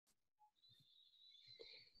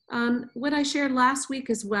What I shared last week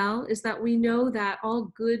as well is that we know that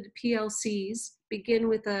all good PLCs begin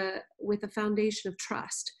with a foundation of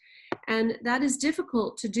trust. And that is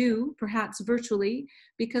difficult to do, perhaps virtually,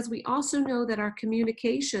 because we also know that our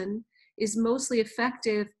communication is mostly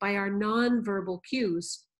effective by our nonverbal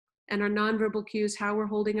cues. And our nonverbal cues, how we're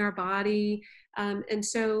holding our body. And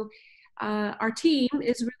so our team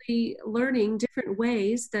is really learning different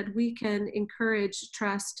ways that we can encourage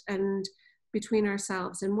trust and between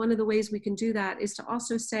ourselves. And one of the ways we can do that is to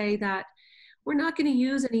also say that we're not going to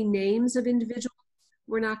use any names of individuals.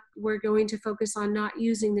 We're going to focus on not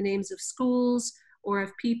using the names of schools or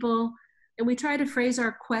of people. And we try to phrase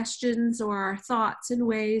our questions or our thoughts in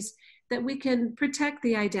ways that we can protect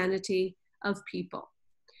the identity of people.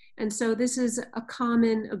 And so this is a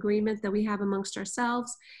common agreement that we have amongst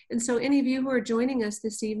ourselves. And so any of you who are joining us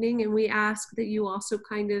this evening, and we ask that you also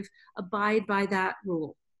kind of abide by that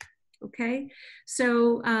rule. Okay,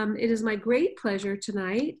 so it is my great pleasure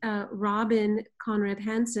tonight. Robyn Conrad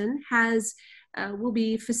Hansen will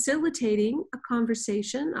be facilitating a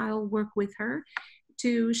conversation. I'll work with her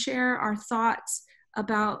to share our thoughts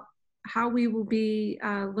about how we will be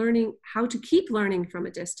learning how to keep learning from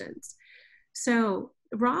a distance. So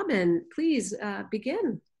Robyn, please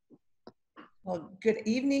begin. Well, good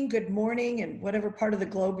evening, good morning, and whatever part of the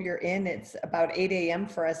globe you're in. It's about 8 a.m.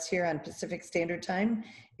 for us here on Pacific Standard Time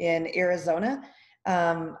in Arizona.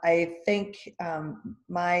 I thank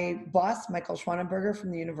my boss, Michael Schwanenberger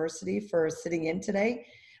from the university, for sitting in today.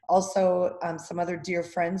 Also, some other dear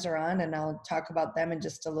friends are on, and I'll talk about them in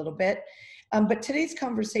just a little bit. But today's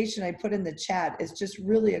conversation I put in the chat is just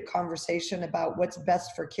really a conversation about what's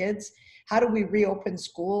best for kids. How do we reopen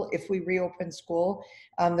school? If we reopen school,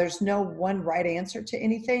 there's no one right answer to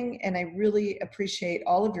anything. And I really appreciate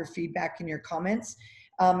all of your feedback and your comments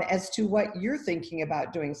as to what you're thinking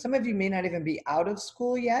about doing. Some of you may not even be out of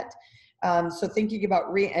school yet. So thinking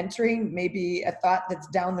about re-entering may be a thought that's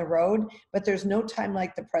down the road, but there's no time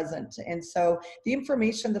like the present. And so the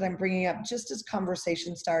information that I'm bringing up just as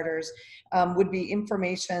conversation starters would be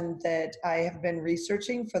information that I have been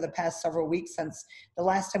researching for the past several weeks since the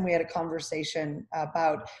last time we had a conversation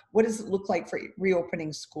about what does it look like for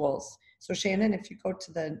reopening schools. So Shannon, if you go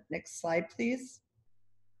to the next slide, please.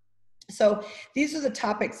 So these are the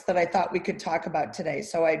topics that I thought we could talk about today.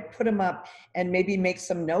 So I put them up and maybe make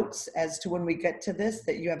some notes as to when we get to this,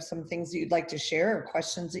 that you have some things that you'd like to share or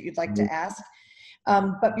questions that you'd like to ask.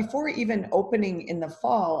 But before even opening in the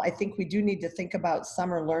fall, I think we do need to think about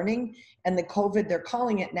summer learning and the COVID, they're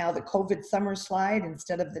calling it now the COVID summer slide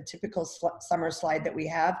instead of the typical summer slide that we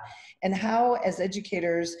have. And how, as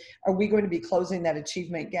educators, are we going to be closing that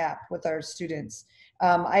achievement gap with our students?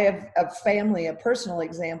 I have a family, a personal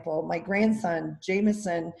example. My grandson,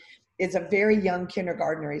 Jameson, is a very young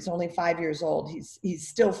kindergartner. He's only 5 years old. He's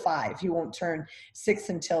still 5. He won't turn 6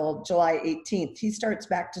 until July 18th. He starts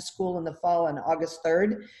back to school in the fall on August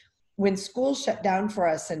 3rd. When school shut down for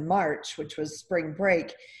us in March, which was spring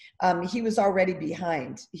break, he was already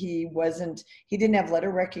behind. He didn't have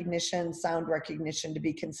letter recognition, sound recognition to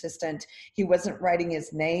be consistent. He wasn't writing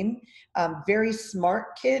his name. Very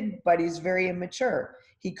smart kid, but he's very immature.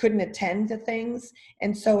 He couldn't attend to things.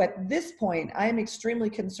 And so at this point, I'm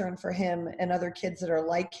extremely concerned for him and other kids that are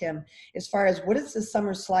like him as far as what is the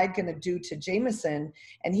summer slide going to do to Jameson?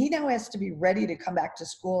 And he now has to be ready to come back to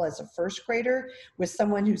school as a first grader with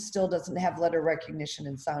someone who still doesn't have letter recognition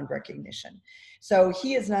and sound recognition. So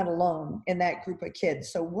he is not alone in that group of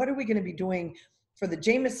kids. So what are we going to be doing for the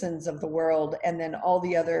Jamesons of the world and then all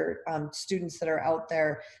the other students that are out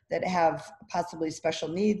there that have possibly special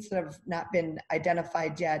needs that have not been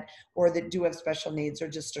identified yet, or that do have special needs or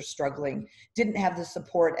just are struggling, didn't have the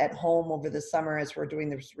support at home over the summer as we're doing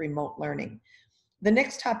this remote learning. The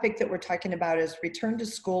next topic that we're talking about is return to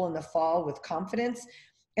school in the fall with confidence.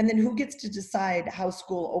 And then who gets to decide how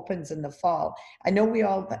school opens in the fall? I know we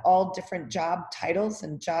all different job titles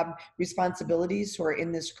and job responsibilities who are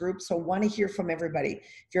in this group, so want to hear from everybody.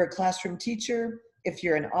 If you're a classroom teacher, if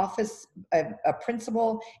you're an office, a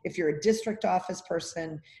principal, if you're a district office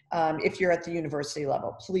person, if you're at the university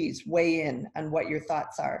level, please weigh in on what your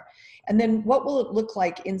thoughts are. And then what will it look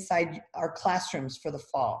like inside our classrooms for the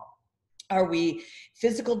fall? Are we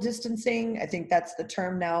physical distancing? I think that's the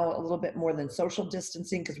term now, a little bit more than social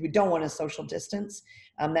distancing, because we don't want to social distance.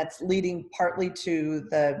 That's leading partly to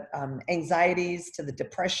the anxieties, to the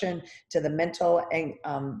depression, to the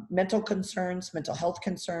mental concerns, mental health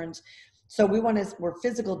concerns. So we're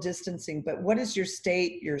physical distancing, but what is your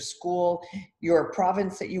state, your school, your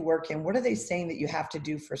province that you work in? What are they saying that you have to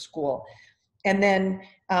do for school? And then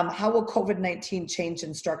how will COVID-19 change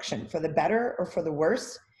instruction, for the better or for the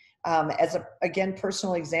worse? As a, again,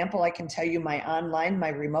 personal example, I can tell you my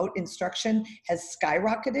remote instruction has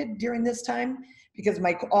skyrocketed during this time because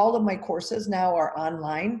all of my courses now are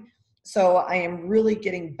online. So I am really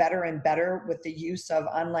getting better and better with the use of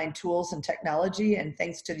online tools and technology. And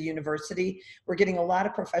thanks to the university, we're getting a lot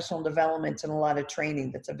of professional development and a lot of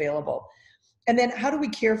training that's available. And then how do we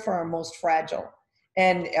care for our most fragile?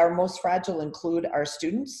 And our most fragile include our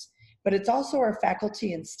students, but it's also our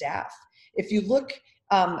faculty and staff. If you look,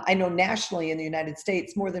 I know nationally in the United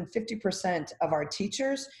States, more than 50% of our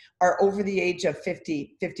teachers are over the age of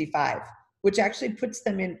 50, 55, which actually puts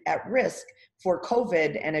them at risk for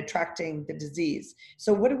COVID and attracting the disease.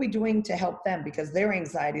 So what are we doing to help them? Because their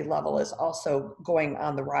anxiety level is also going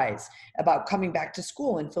on the rise about coming back to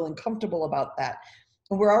school and feeling comfortable about that.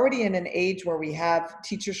 And we're already in an age where we have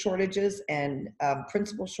teacher shortages and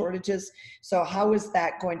principal shortages. So how is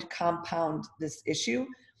that going to compound this issue?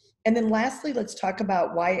 And then lastly, let's talk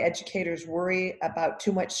about why educators worry about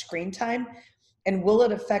too much screen time, and will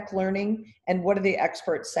it affect learning, and what do the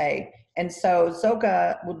experts say? And so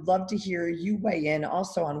Zoga, would love to hear you weigh in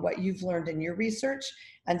also on what you've learned in your research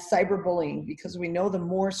on cyberbullying, because we know the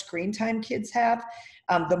more screen time kids have,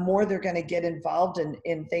 the more they're going to get involved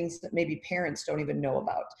in things that maybe parents don't even know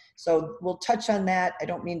about. So we'll touch on that. I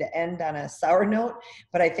don't mean to end on a sour note,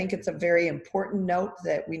 but I think it's a very important note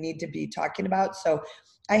that we need to be talking about. So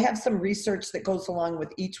I have some research that goes along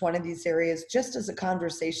with each one of these areas just as a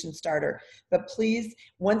conversation starter. But please,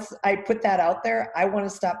 once I put that out there, I want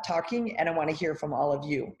to stop talking and I want to hear from all of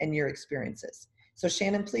you and your experiences. So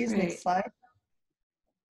Shannon, please, Right. next slide.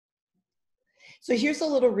 So here's a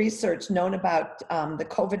little research known about the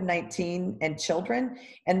COVID-19 and children,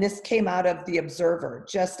 and this came out of the Observer.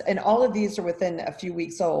 And all of these are within a few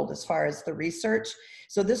weeks old as far as the research.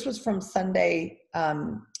 So this was from Sunday,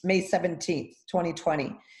 May 17th,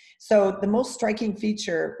 2020. So the most striking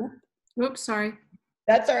feature, Oops, sorry.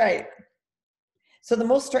 that's all right. So the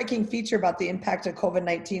most striking feature about the impact of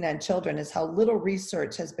COVID-19 on children is how little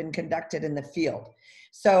research has been conducted in the field.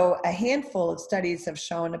 So a handful of studies have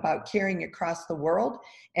shown about caring across the world,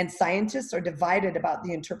 and scientists are divided about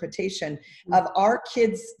the interpretation of, are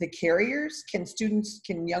kids the carriers?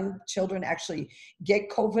 Can young children actually get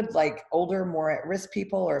COVID like older, more at-risk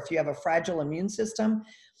people, or if you have a fragile immune system?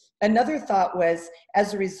 Another thought was,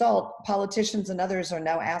 as a result, politicians and others are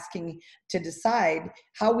now asking to decide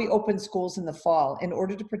how we open schools in the fall in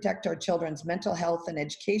order to protect our children's mental health and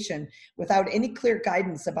education without any clear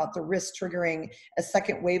guidance about the risk triggering a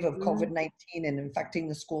second wave of COVID-19 and infecting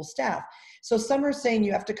the school staff. So some are saying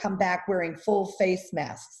you have to come back wearing full face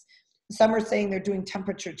masks. Some are saying they're doing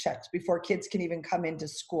temperature checks before kids can even come into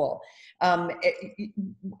school.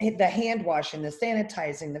 The hand washing, the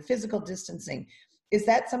sanitizing, the physical distancing. Is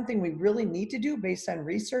that something we really need to do based on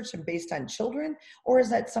research and based on children? Or is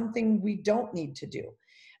that something we don't need to do?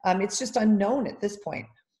 It's just unknown at this point.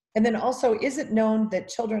 And then also, is it known that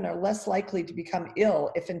children are less likely to become ill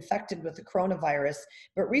if infected with the coronavirus,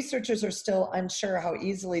 but researchers are still unsure how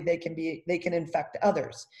easily they can infect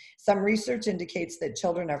others. Some research indicates that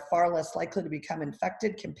children are far less likely to become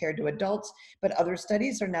infected compared to adults, but other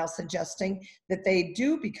studies are now suggesting that they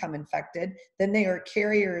do become infected, then they are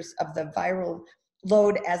carriers of the viral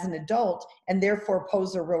load as an adult and therefore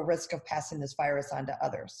pose a real risk of passing this virus on to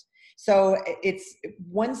others. So it's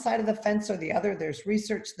one side of the fence or the other. There's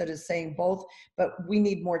research that is saying both, but we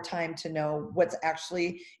need more time to know what's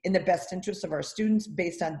actually in the best interest of our students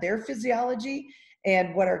based on their physiology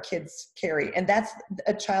and what our kids carry. And that's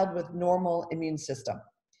a child with normal immune system.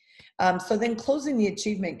 So then closing the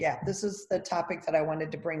achievement gap. This is the topic that I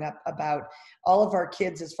wanted to bring up about all of our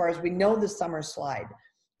kids as far as we know the summer slide.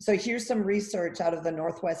 So here's some research out of the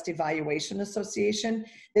Northwest Evaluation Association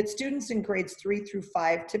that students in grades 3 through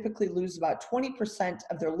 5 typically lose about 20%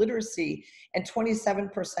 of their literacy and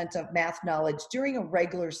 27% of math knowledge during a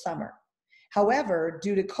regular summer. However,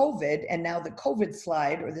 due to COVID, and now the COVID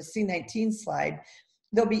slide or the C19 slide,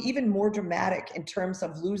 they'll be even more dramatic in terms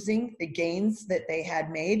of losing the gains that they had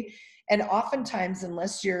made. And oftentimes,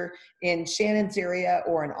 unless you're in Shannon's area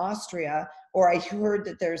or in Austria, or I heard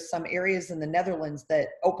that there's some areas in the Netherlands that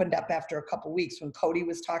opened up after a couple weeks when Cody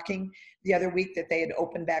was talking the other week that they had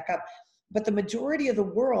opened back up. But the majority of the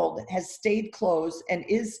world has stayed closed and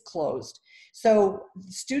is closed. So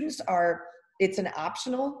students it's an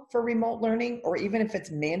optional for remote learning, or even if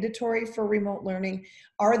it's mandatory for remote learning,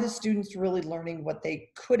 are the students really learning what they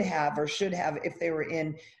could have or should have if they were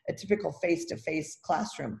in a typical face-to-face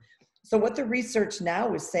classroom? So what the research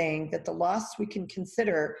now is saying that the loss we can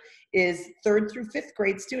consider is 3rd through 5th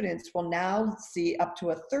grade students will now see up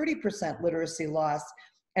to a 30% literacy loss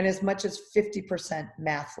and as much as 50%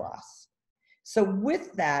 math loss. So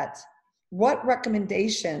with that, what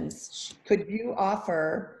recommendations could you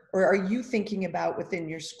offer, or are you thinking about within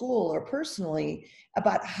your school or personally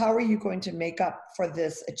about how are you going to make up for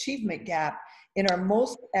this achievement gap in our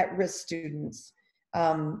most at-risk students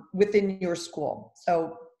within your school?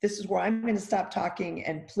 So this is where I'm going to stop talking,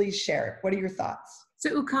 and please share. What are your thoughts?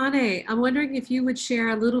 So Ukane, I'm wondering if you would share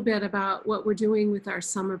a little bit about what we're doing with our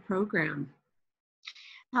summer program.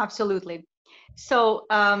 Absolutely. So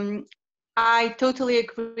I totally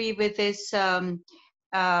agree with this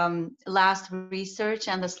last research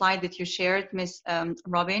and the slide that you shared, Ms.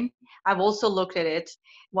 Robyn. I've also looked at it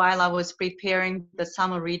while I was preparing the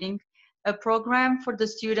summer reading program for the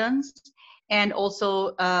students, and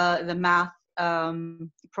also the math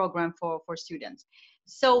program for students.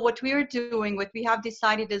 So what we are doing, what we have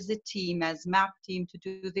decided as a team, as MAP team, to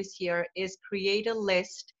do this year is create a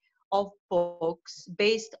list of books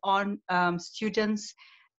based on students'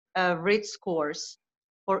 read scores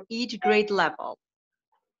for each grade level.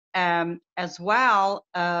 As well,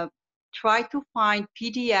 try to find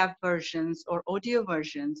PDF versions or audio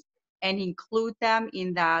versions and include them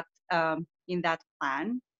in that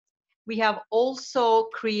plan. We have also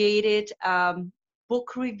created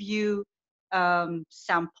book review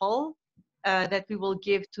sample that we will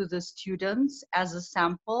give to the students as a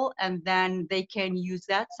sample, and then they can use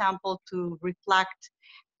that sample to reflect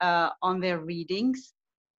on their readings.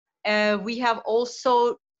 We have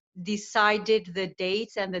also decided the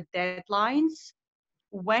dates and the deadlines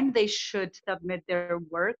when they should submit their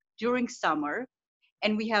work during summer,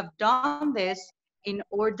 and we have done this in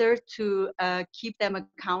order to keep them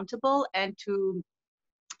accountable and to,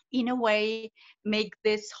 in a way, make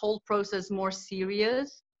this whole process more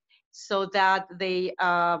serious, so that they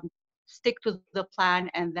stick to the plan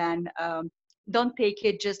and then don't take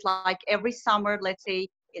it just like every summer. Let's say,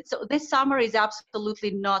 so this summer is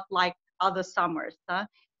absolutely not like other summers.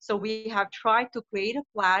 So we have tried to create a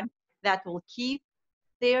plan that will keep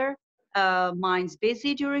their minds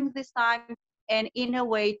busy during this time, and in a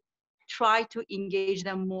way try to engage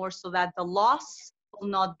them more so that the loss will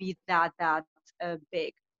not be that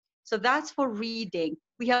big. So that's for reading.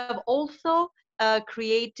 We have also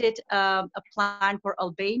created a plan for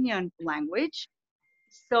Albanian language.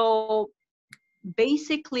 So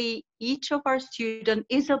basically, each of our students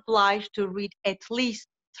is obliged to read at least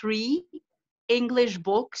 3 English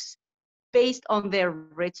books based on their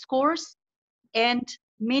read scores, and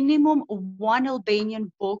minimum 1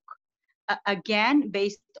 Albanian book, again,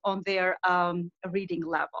 based on their reading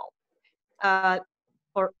level.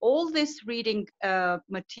 For all these reading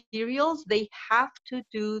materials, they have to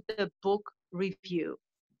do the book review.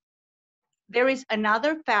 There is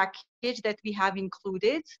another package that we have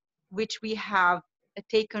included, which we have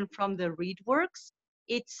taken from the ReadWorks.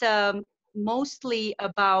 It's mostly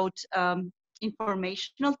about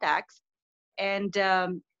informational text, and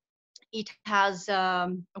it has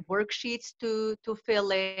worksheets to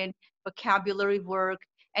fill in, vocabulary work,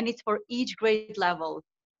 and it's for each grade level,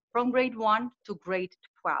 from grade 1 to grade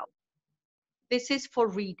 12. This is for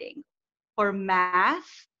reading. For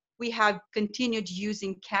math, we have continued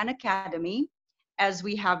using Khan Academy, as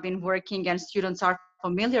we have been working and students are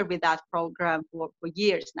familiar with that program for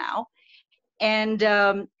years now.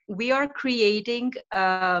 And we are creating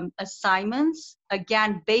assignments,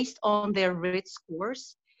 again, based on their read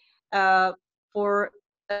scores. So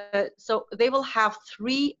they will have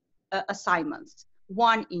 3 assignments,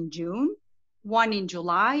 1 in June, 1 in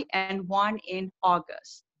July, and 1 in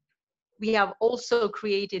August. We have also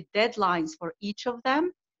created deadlines for each of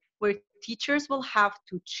them, where teachers will have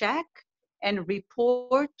to check and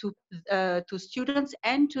report to students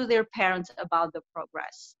and to their parents about the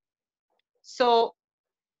progress. So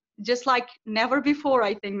just like never before,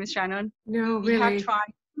 I think, Ms. Shannon, No, we have really.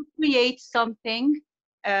 tried to create something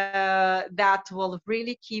that will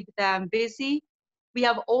really keep them busy. We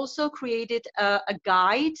have also created a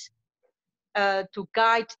guide to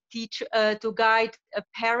guide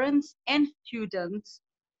parents and students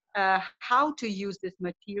how to use this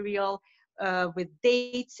material with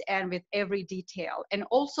dates and with every detail. And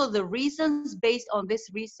also the reasons based on this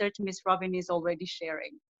research Ms. Robyn is already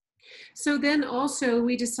sharing. So then also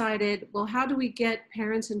we decided, well, how do we get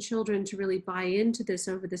parents and children to really buy into this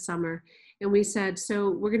over the summer? And we said,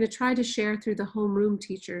 so we're going to try to share through the homeroom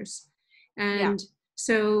teachers. And Yeah.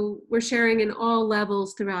 So we're sharing in all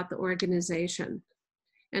levels throughout the organization.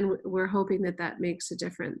 And we're hoping that that makes a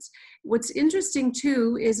difference. What's interesting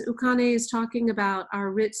too is Ukane is talking about our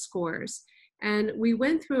RIT scores. And we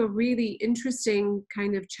went through a really interesting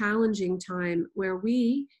kind of challenging time where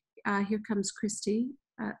we, here comes Christy,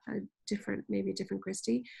 different, maybe different,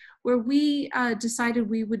 Christy, where we decided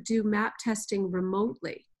we would do map testing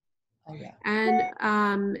remotely. Oh, yeah.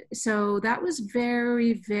 And so that was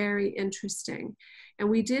very, very interesting. And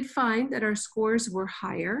we did find that our scores were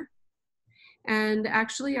higher. And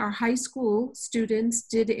actually, our high school students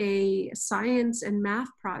did a science and math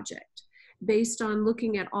project based on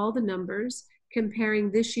looking at all the numbers,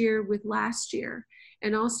 comparing this year with last year.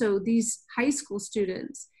 And also these high school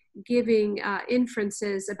students giving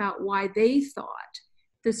inferences about why they thought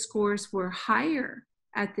the scores were higher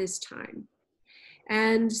at this time.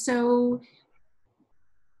 And so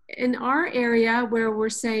in our area where we're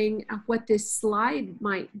saying what this slide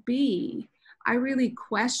might be, I really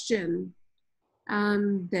question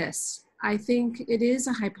this. I think it is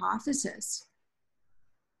a hypothesis.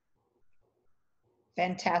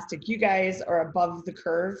 Fantastic. You guys are above the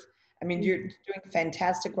curve. I mean, you're doing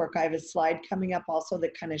fantastic work. I have a slide coming up also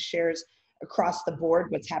that kind of shares across the board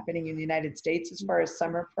what's happening in the United States as far as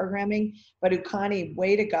summer programming. But Ukani,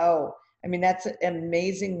 way to go. I mean, that's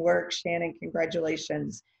amazing work, Shannon.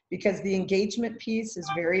 Congratulations. Because the engagement piece is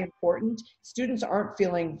very important. Students aren't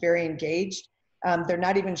feeling very engaged. They're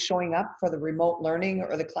not even showing up for the remote learning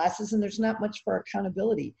or the classes, and there's not much for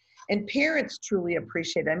accountability. And parents truly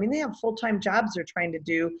appreciate it. I mean, they have full-time jobs they're trying to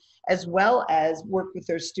do, as well as work with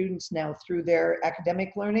their students now through their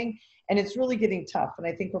academic learning. And it's really getting tough. And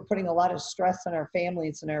I think we're putting a lot of stress on our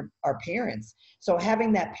families and our parents. So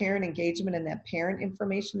having that parent engagement and that parent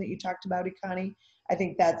information that you talked about, Ikani, I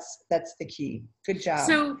think that's the key. Good job.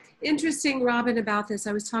 So interesting, Robyn, about this.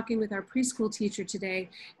 I was talking with our preschool teacher today,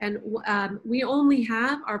 and we only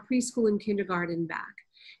have our preschool and kindergarten back.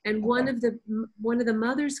 And Okay. one of the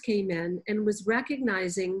mothers came in and was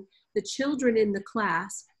recognizing the children in the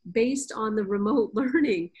class based on the remote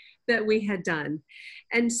learning that we had done.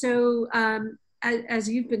 And so as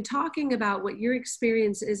you've been talking about what your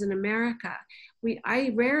experience is in America,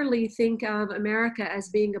 I rarely think of America as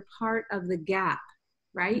being a part of the gap,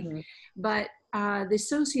 right? Mm-hmm. But the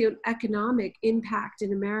socioeconomic impact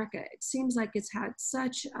in America, it seems like it's had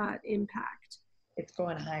such impact. It's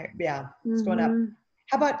going higher. Yeah, it's going up.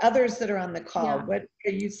 How about others that are on the call? Yeah. What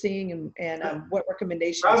are you seeing, and what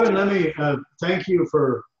recommendations? Robyn, let me thank you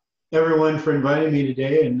for everyone for inviting me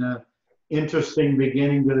today, and interesting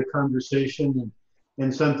beginning to the conversation,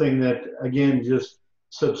 and something that, again, just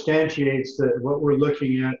substantiates that what we're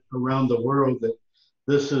looking at around the world, that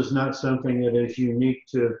this is not something that is unique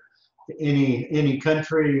to any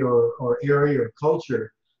country or area or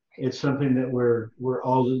culture. It's something that we're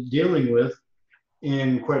all dealing with.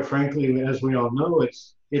 And quite frankly, as we all know,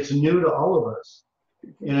 it's new to all of us.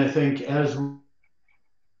 And I think as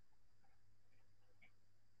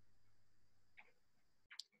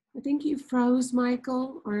I think you froze,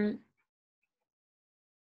 Michael, or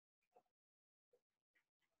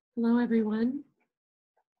hello, everyone.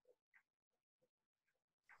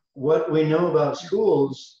 What we know about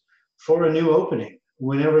schools for a new opening,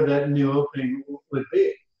 whenever that new opening would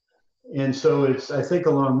be. And so I think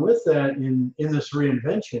along with that, in this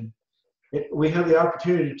reinvention, we have the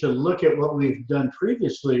opportunity to look at what we've done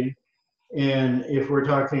previously. And if we're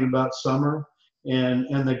talking about summer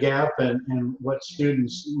and the gap and what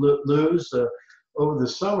students lose over the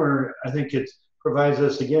summer, I think it provides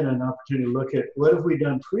us, again, an opportunity to look at what have we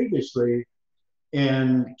done previously,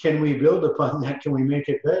 and can we build upon that? Can we make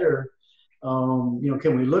it better?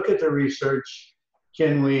 Can we look at the research?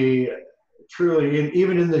 Can we truly,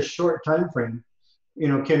 even in this short time frame,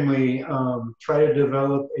 can we try to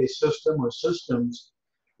develop a system or systems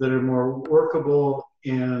that are more workable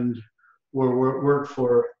and will work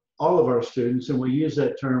for all of our students? And we use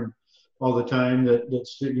that term all the time, that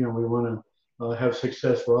we want to have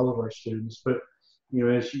success for all of our students. But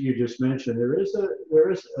as you just mentioned, there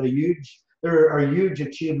are huge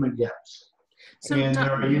achievement gaps, and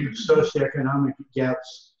there are huge socioeconomic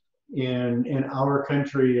gaps in our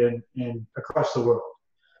country and across the world.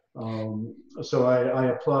 So I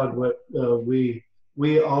applaud what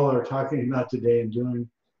we all are talking about today and doing,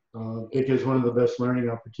 because one of the best learning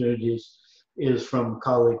opportunities is from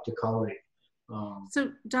colleague to colleague.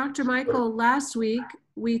 So Dr. Michael, last week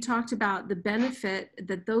we talked about the benefit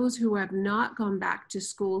that those who have not gone back to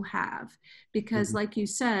school have, because like you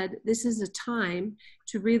said, this is a time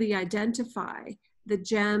to really identify the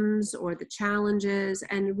gems or the challenges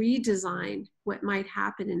and redesign what might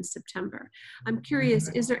happen in September. I'm curious,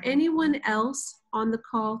 is there anyone else on the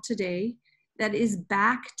call today that is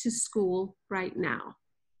back to school right now?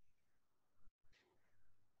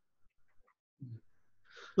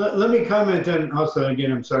 Let me comment, and also,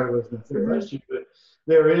 again, I'm sorry with the third question, but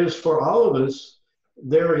there is, for all of us,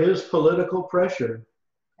 there is political pressure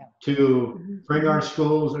to bring our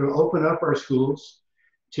schools or open up our schools,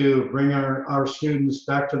 to bring our students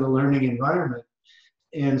back to the learning environment.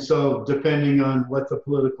 And so depending on what the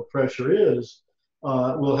political pressure is,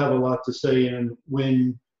 we'll have a lot to say in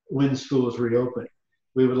when schools reopen.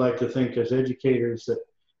 We would like to think as educators that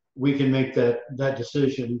we can make that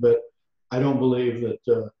decision, but I don't believe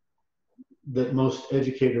that that most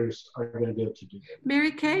educators are going to be able to do that.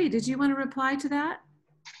 Mary Kay, did you want to reply to that?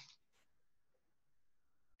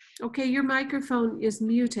 Okay, your microphone is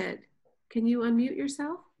muted. Can you unmute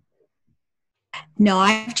yourself? No,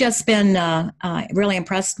 I've just been really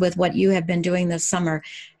impressed with what you have been doing this summer,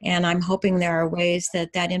 and I'm hoping there are ways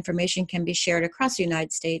that that information can be shared across the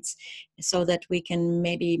United States so that we can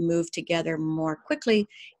maybe move together more quickly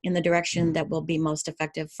in the direction that will be most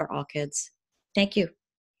effective for all kids. Thank you.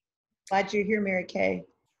 Glad you're here, Mary Kay.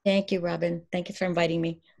 Thank you, Robyn. Thank you for inviting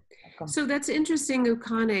me. So that's interesting,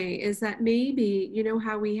 Ukane, is that maybe, you know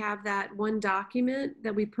how we have that one document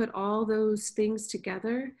that we put all those things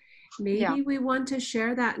together? Maybe we want to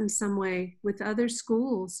share that in some way with other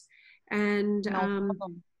schools. And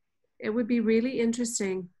it would be really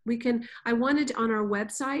interesting. I wanted on our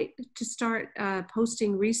website to start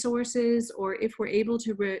posting resources, or if we're able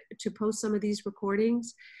to post some of these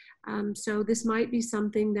recordings. So this might be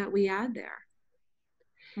something that we add there.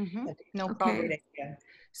 No problem. problem.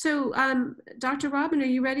 So, Dr. Robyn, are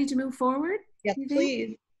you ready to move forward? Yes,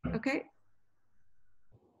 please. Okay.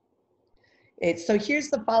 So here's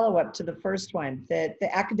the follow-up to the first one,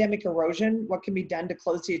 the academic erosion, what can be done to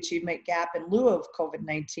close the achievement gap in lieu of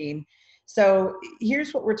COVID-19. So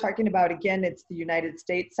here's what we're talking about. Again, it's the United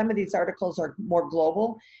States. Some of these articles are more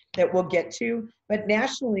global that we'll get to, but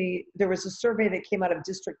nationally, there was a survey that came out of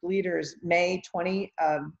district leaders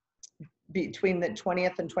between the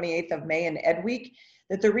 20th and 28th of May and Ed Week,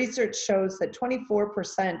 that the research shows that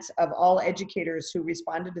 24% of all educators who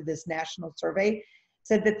responded to this national survey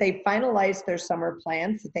said that they finalized their summer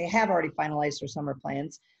plans, that they have already finalized their summer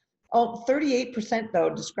plans. 38% though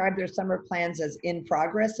described their summer plans as in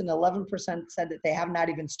progress, and 11% said that they have not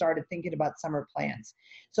even started thinking about summer plans.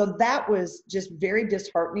 So that was just very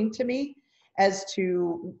disheartening to me as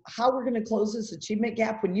to how we're going to close this achievement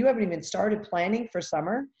gap when you haven't even started planning for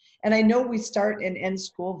summer. And I know we start and end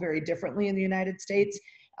school very differently in the United States.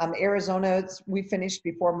 Arizona, we finished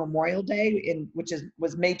before Memorial Day, which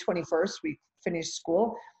was May 21st, we finished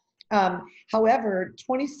school. However,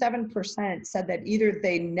 27% said that either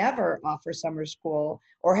they never offer summer school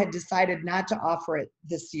or had decided not to offer it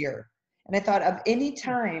this year. And I thought, of any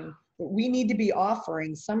time that we need to be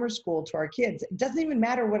offering summer school to our kids, it doesn't even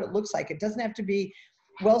matter what it looks like. It doesn't have to be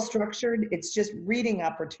well structured. It's just reading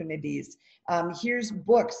opportunities. Here's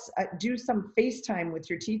books. Do some FaceTime with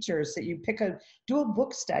your teachers, that you do a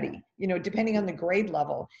book study, depending on the grade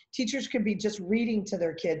level. Teachers could be just reading to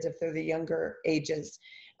their kids if they're the younger ages.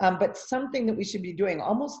 But something that we should be doing,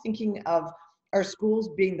 almost thinking of our schools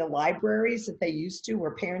being the libraries that they used to,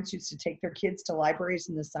 where parents used to take their kids to libraries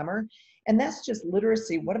in the summer. And that's just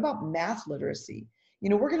literacy. What about math literacy?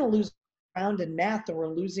 We're going to lose ground in math that we're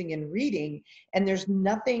losing in reading, and there's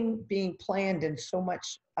nothing being planned in so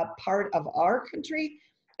much a part of our country.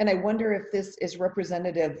 And I wonder if this is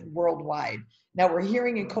representative worldwide. Now we're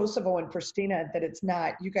hearing in Kosovo and Pristina that it's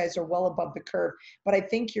not. You guys are well above the curve, but I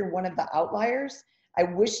think you're one of the outliers. I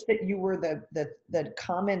wish that you were the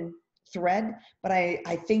common thread, but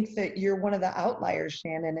I think that you're one of the outliers,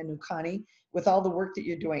 Shannon and Ukani, with all the work that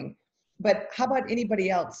you're doing. But how about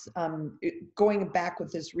anybody else going back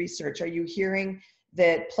with this research? Are you hearing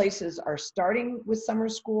that places are starting with summer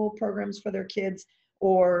school programs for their kids,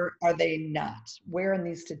 or are they not? Where in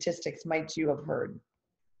these statistics might you have heard?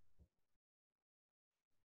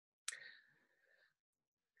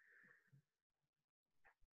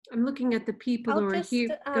 I'm looking at the people who are here.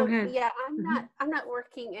 Go ahead. Yeah, I'm not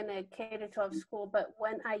working in a K-12 school, but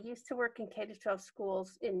when I used to work in K-12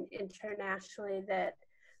 schools internationally that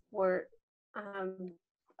were how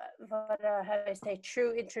do I say,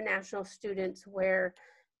 true international students, where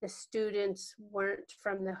the students weren't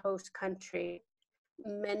from the host country.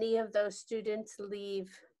 Many of those students leave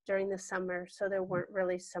during the summer, so there weren't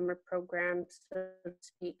really summer programs, so to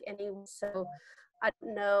speak. Anyway, so I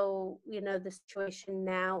don't know, the situation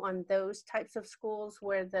now on those types of schools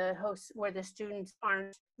where the students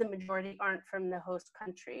the majority aren't from the host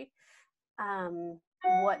country,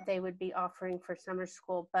 what they would be offering for summer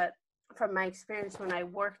school. But from my experience when I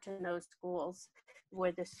worked in those schools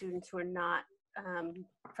where the students were not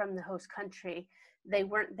from the host country, they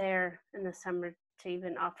weren't there in the summer to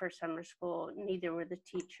even offer summer school. Neither were the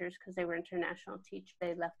teachers, because they were international teachers.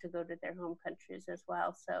 They left to go to their home countries as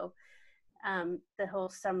well. So the whole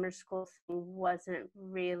summer school thing wasn't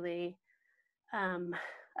really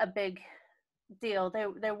a big deal.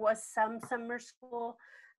 There was some summer school,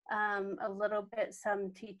 a little bit.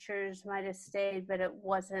 Some teachers might have stayed, but it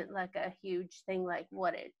wasn't like a huge thing like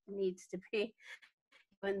what it needs to be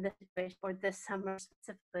in this situation or this summer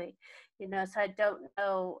specifically. So I don't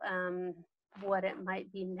know what it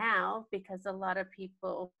might be now, because a lot of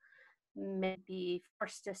people may be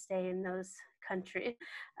forced to stay in those countries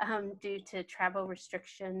due to travel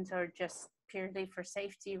restrictions, or just purely for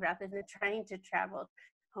safety rather than trying to travel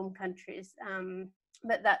home countries.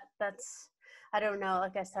 But that's, I don't know.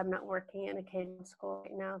 Like I said, I'm not working in a Canadian school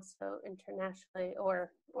right now, so internationally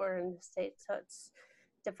or in the States, so it's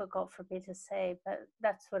difficult for me to say. But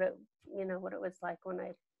that's what it was like when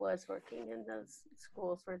I was working in those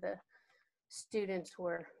schools where the students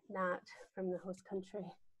were not from the host country.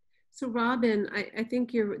 So Robyn, I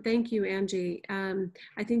think thank you, Angie.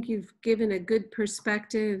 I think you've given a good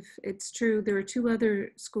perspective. It's true. There are 2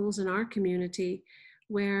 other schools in our community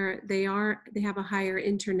where they have a higher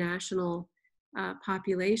international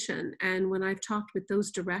population. And when I've talked with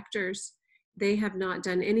those directors, they have not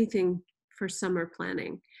done anything for summer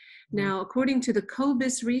planning. Now, according to the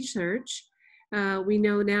COBIS research, we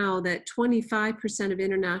know now that 25% of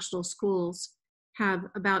international schools have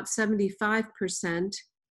about 75%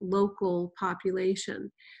 local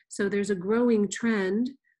population. So there's a growing trend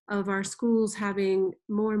of our schools having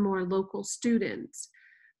more and more local students.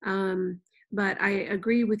 But I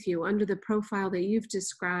agree with you, under the profile that you've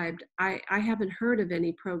described, I haven't heard of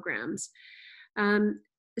any programs.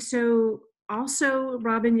 So also,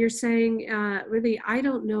 Robyn, you're saying, really, I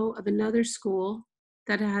don't know of another school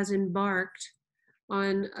that has embarked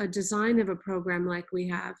on a design of a program like we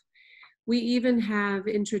have. We even have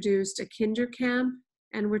introduced a kinder camp,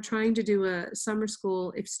 and we're trying to do a summer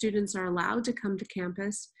school if students are allowed to come to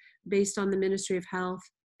campus based on the Ministry of Health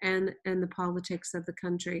and the politics of the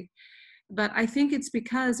country. But I think it's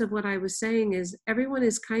because of what I was saying, is everyone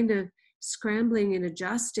is kind of scrambling and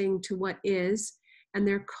adjusting to what is, and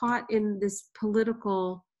they're caught in this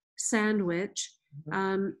political sandwich.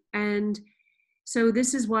 And so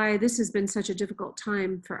this is why this has been such a difficult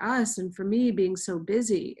time for us, and for me being so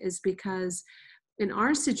busy, is because in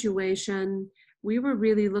our situation, we were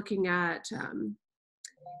really looking at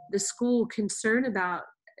the school concern about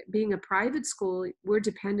being a private school. We're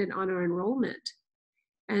dependent on our enrollment.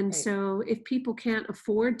 And so if people can't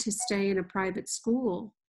afford to stay in a private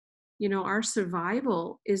school, our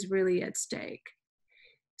survival is really at stake.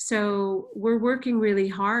 So we're working really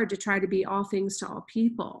hard to try to be all things to all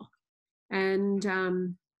people. And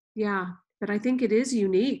but I think it is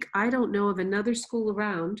unique. I don't know of another school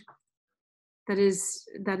around that is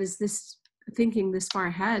this thinking this far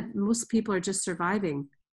ahead. Most people are just surviving.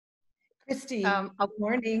 Christy, good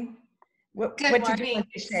morning. Good morning. Nice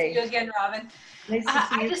to see you again, Robyn. Nice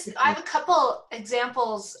to see you. I have a couple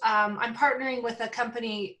examples. I'm partnering with a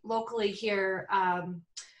company locally here,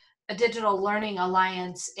 a digital learning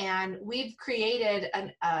alliance, and we've created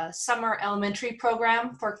a summer elementary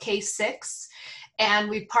program for K-6, and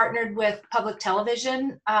we've partnered with public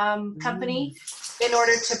television company in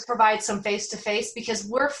order to provide some face-to-face, because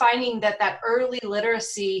we're finding that early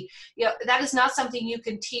literacy, that is not something you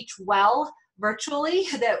can teach well virtually,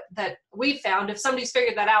 that we found. If somebody's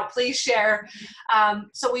figured that out, please share.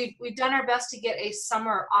 So we've done our best to get a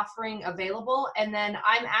summer offering available, and then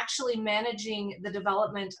I'm actually managing the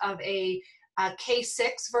development of a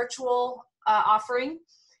K-6 virtual offering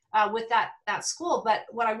with that school. But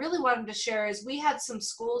what I really wanted to share is we had some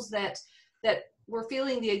schools that were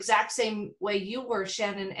feeling the exact same way you were,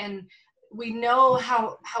 Shannon, and we know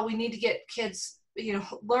how we need to get kids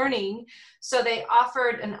learning. So they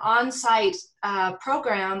offered an on-site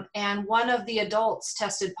program, and one of the adults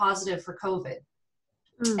tested positive for COVID.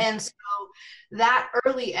 And so that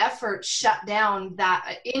early effort shut down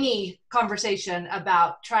any conversation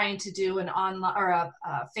about trying to do an online or a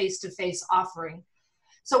face-to-face offering.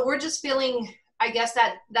 So we're just feeling, I guess,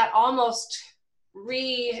 that almost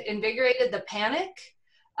reinvigorated the panic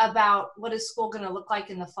about what is school going to look like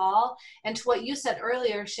in the fall. And to what you said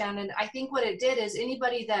earlier, Shannon, I think what it did is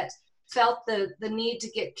anybody that felt the need to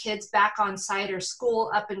get kids back on site or school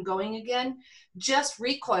up and going again just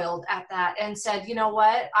recoiled at that and said, you know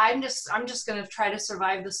what, I'm just going to try to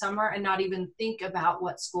survive the summer and not even think about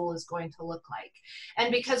what school is going to look like.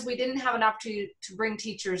 And because we didn't have an opportunity to bring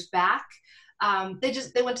teachers back,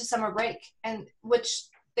 they went to summer break, and which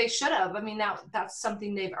they should have. I mean, that's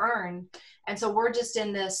something they've earned. And so we're just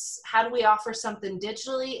in this, how do we offer something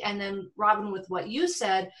digitally? And then, Robyn, with what you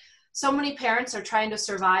said, so many parents are trying to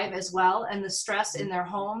survive as well, and the stress in their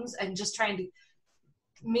homes and just trying to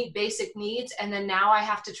meet basic needs. And then now I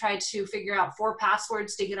have to try to figure out 4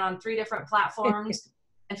 passwords to get on 3 different platforms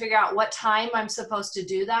and figure out what time I'm supposed to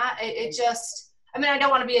do that. It just, I mean, I don't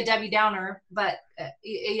want to be a Debbie Downer, but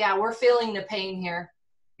yeah, we're feeling the pain here.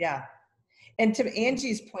 Yeah. And to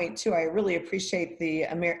Angie's point too, I really appreciate the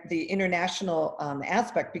international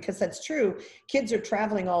aspect, because that's true. Kids are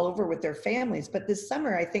traveling all over with their families, but this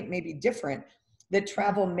summer I think may be different. That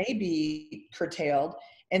travel may be curtailed.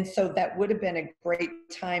 And so that would have been a great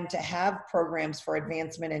time to have programs for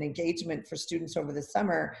advancement and engagement for students over the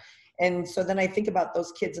summer. And so then I think about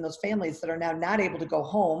those kids and those families that are now not able to go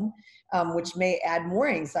home, which may add more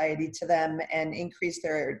anxiety to them and increase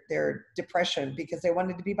their depression because they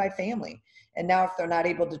wanted to be by family. And now if they're not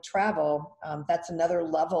able to travel, that's another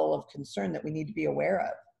level of concern that we need to be aware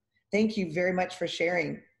of. Thank you very much for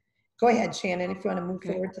sharing. Go ahead, Shannon, if you want to move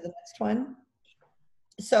forward to the next one.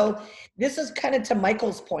 So this is kind of to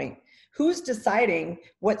Michael's point. Who's deciding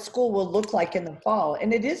what school will look like in the fall?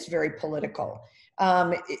 And it is very political.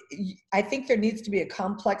 I think there needs to be a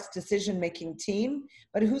complex decision-making team,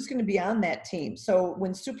 but who's going to be on that team? So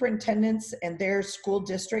when superintendents and their school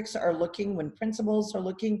districts are looking, when principals are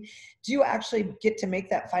looking, do you actually get to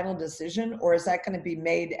make that final decision, or is that going to be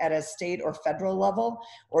made at a state or federal level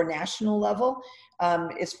or national level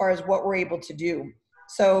as far as what we're able to do?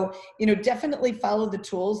 So, you know, definitely follow the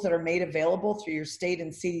tools that are made available through your state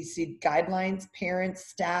and CDC guidelines, parents,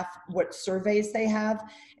 staff, what surveys they have,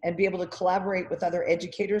 and be able to collaborate with other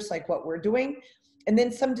educators like what we're doing. And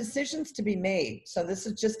then some decisions to be made. So this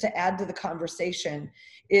is just to add to the conversation,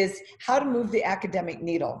 is how to move the academic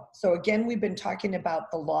needle. So again, we've been talking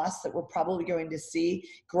about the loss that we're probably going to see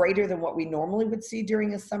greater than what we normally would see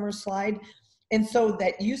during a summer slide. And so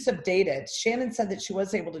that use of data, Shannon said that she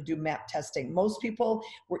was able to do map testing. Most people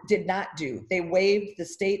did not do. They waived, the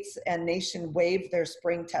states and nation waived their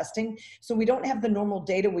spring testing. So we don't have the normal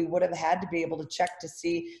data we would have had to be able to check to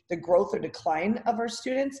see the growth or decline of our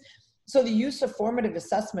students. So the use of formative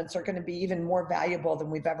assessments are going to be even more valuable than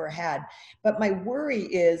we've ever had. But my worry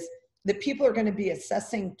is that people are going to be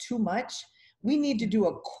assessing too much. We need to do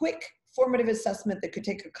a quick formative assessment that could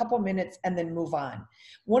take a couple minutes and then move on.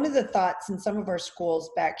 One of the thoughts in some of our schools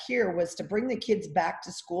back here was to bring the kids back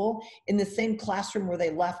to school in the same classroom where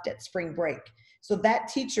they left at spring break. So that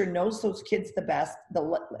teacher knows those kids the best,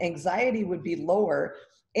 the anxiety would be lower,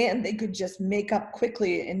 and they could just make up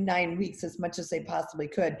quickly in 9 weeks as much as they possibly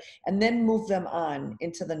could, and then move them on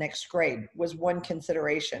into the next grade was one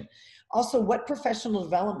consideration. Also, what professional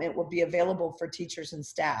development will be available for teachers and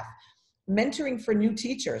staff? Mentoring for new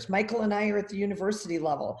teachers. Michael and I are at the university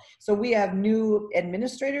level. So we have new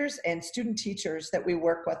administrators and student teachers that we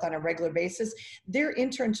work with on a regular basis. Their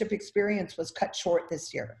internship experience was cut short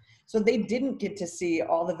this year. So they didn't get to see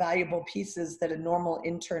all the valuable pieces that a normal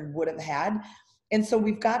intern would have had. And so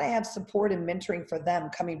we've got to have support and mentoring for them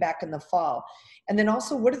coming back in the fall. And then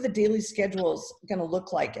also, what are the daily schedules going to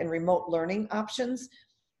look like and remote learning options?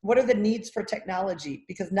 What are the needs for technology?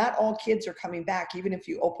 Because not all kids are coming back, even if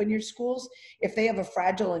you open your schools. If they have a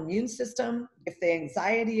fragile immune system, if the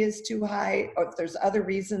anxiety is too high, or if there's other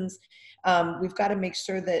reasons, we've got to make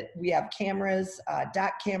sure that we have cameras,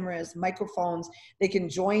 dot cameras, microphones. They can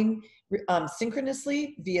join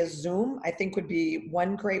synchronously via Zoom, I think would be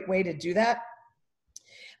one great way to do that.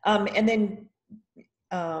 And then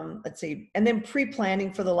let's see, and then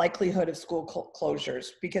pre-planning for the likelihood of school closures,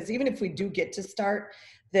 because even if we do get to start,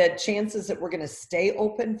 the chances that we're going to stay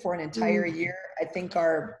open for an entire year, I think,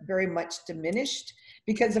 are very much diminished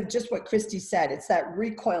because of just what Christy said. It's that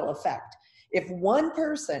recoil effect. If one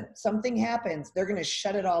person, something happens, they're going to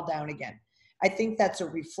shut it all down again. I think that's a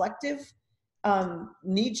reflective,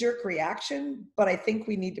 knee-jerk reaction, but I think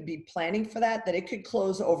we need to be planning for that it could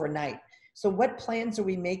close overnight. So what plans are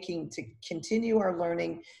we making to continue our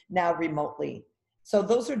learning now remotely? So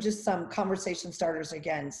those are just some conversation starters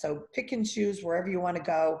again. So pick and choose wherever you want to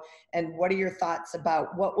go. And what are your thoughts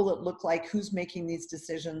about what will it look like? Who's making these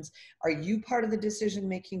decisions? Are you part of the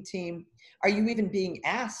decision-making team? Are you even being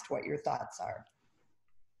asked what your thoughts are?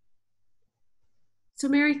 So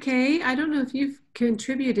Mary Kay, I don't know if you've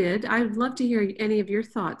contributed. I'd love to hear any of your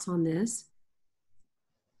thoughts on this.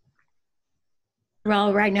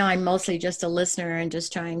 Well, right now I'm mostly just a listener and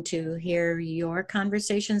just trying to hear your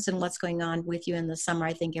conversations and what's going on with you in the summer.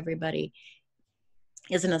 I think everybody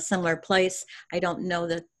is in a similar place. I don't know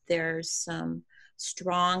that there's some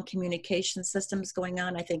strong communication systems going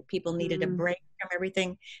on. I think people needed a break from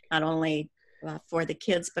everything, not only for the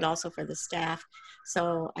kids, but also for the staff.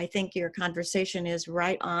 So I think your conversation is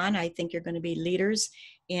right on. I think you're going to be leaders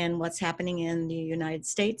in what's happening in the United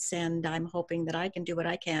States, and I'm hoping that I can do what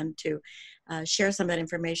I can to share some of that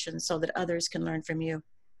information so that others can learn from you.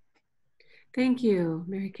 Thank you,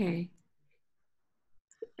 Mary Kay.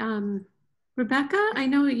 Rebecca, I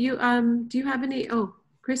know you, do you have any, oh,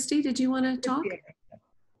 Christy, did you want to talk?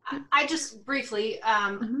 I just briefly,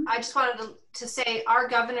 I just wanted to say our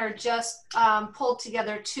governor just pulled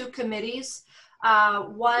together 2 committees,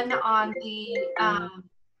 one on the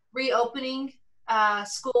reopening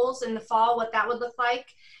schools in the fall, what that would look like.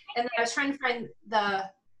 And then I was trying to find the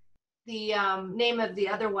name of the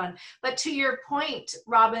other one. But to your point,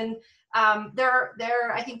 Robyn,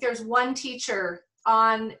 I think there's 1 teacher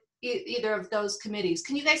on either of those committees.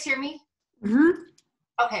 Can you guys hear me? Mm-hmm.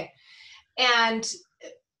 Okay. And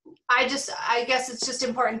I guess it's just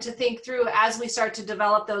important to think through as we start to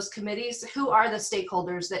develop those committees, who are the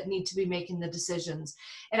stakeholders that need to be making the decisions.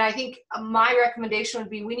 And I think my recommendation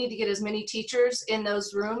would be we need to get as many teachers in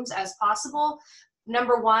those rooms as possible.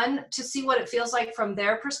 Number one, to see what it feels like from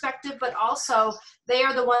their perspective, but also they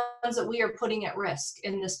are the ones that we are putting at risk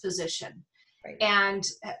in this position. Right. And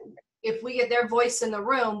if we get their voice in the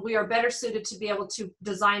room, we are better suited to be able to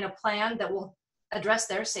design a plan that will address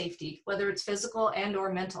their safety, whether it's physical and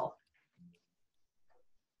or mental.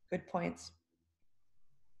 Good points.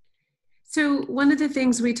 So one of the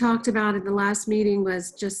things we talked about at the last meeting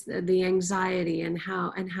was just the anxiety and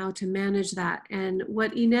how to manage that. And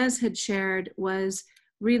what Inez had shared was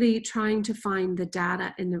really trying to find the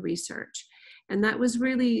data in the research. And that was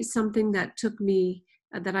really something that took me,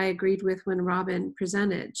 that I agreed with when Robyn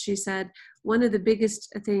presented. She said, one of the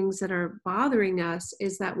biggest things that are bothering us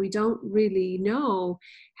is that we don't really know,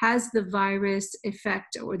 has the virus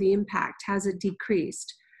effect or the impact, has it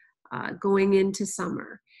decreased going into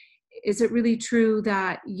summer? Is it really true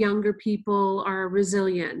that younger people are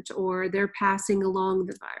resilient or they're passing along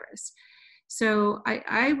the virus? So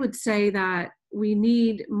I would say that we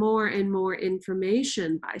need more and more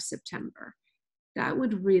information by September. That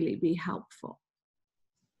would really be helpful.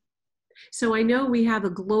 So I know we have a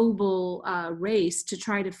global race to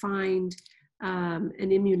try to find an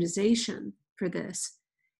immunization for this,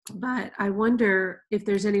 but I wonder if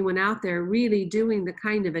there's anyone out there really doing the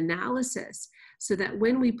kind of analysis so that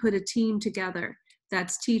when we put a team together,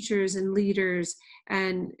 that's teachers and leaders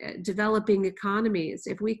and developing economies,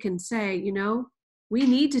 if we can say, you know, we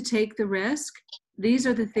need to take the risk, these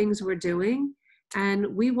are the things we're doing, and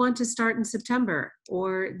we want to start in September,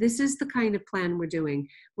 or this is the kind of plan we're doing.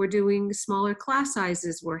 We're doing smaller class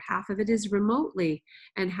sizes where half of it is remotely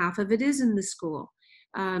and half of it is in the school.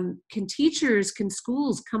 Can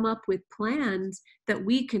schools come up with plans that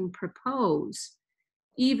we can propose,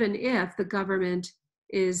 even if the government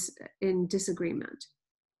is in disagreement?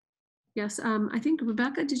 Yes, I think,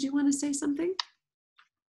 Rebecca, did you want to say something?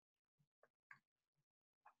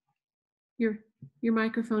 Your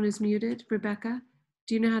microphone is muted, Rebecca.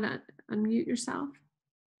 Do you know how to unmute yourself?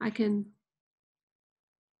 I can.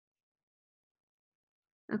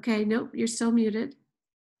 Okay, nope, you're still muted.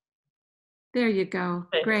 There you go.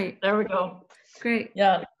 Okay, great. There we go. Great.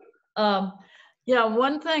 Yeah. Yeah,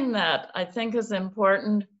 one thing that I think is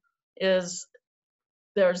important is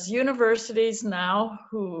there's universities now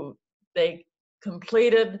who they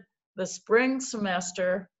completed the spring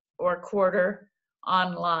semester or quarter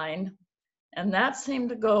online, and that seemed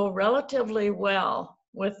to go relatively well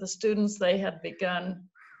with the students they had begun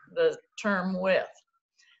the term with.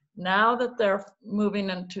 Now that they're moving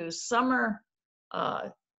into summer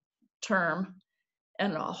term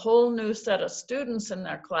and a whole new set of students in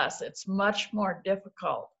their class, it's much more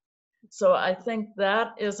difficult. So I think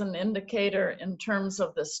that is an indicator in terms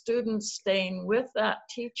of the students staying with that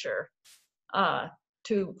teacher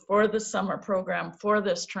for the summer program for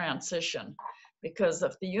this transition. Because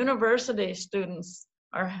if the university students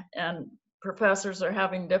and professors are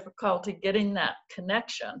having difficulty getting that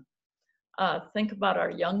connection, think about our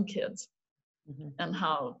young kids and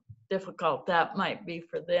how difficult that might be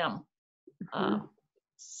for them.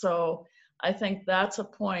 So I think that's a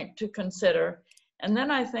point to consider. And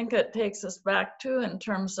then I think it takes us back to, in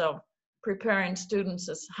terms of preparing students,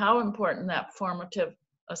 is how important that formative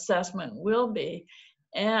assessment will be,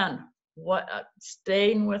 and what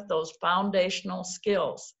staying with those foundational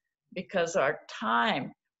skills, because our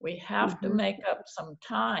time, we have to make up some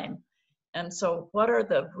time. And so what are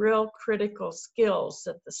the real critical skills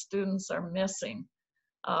that the students are missing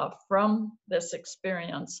from this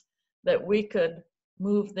experience that we could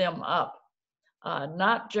move them up?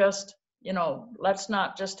 Not just, you know, let's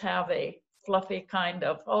not just have a fluffy kind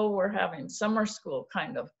of, oh, we're having summer school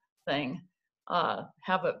kind of thing.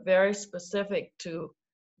 Have it very specific to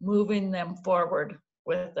moving them forward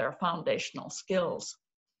with their foundational skills.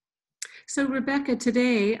 So Rebecca,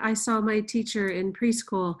 today I saw my teacher in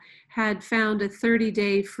preschool had found a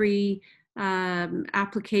 30-day free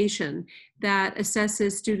application that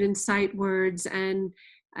assesses students' sight words and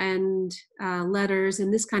letters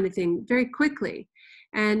and this kind of thing very quickly.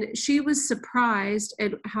 And she was surprised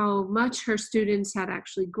at how much her students had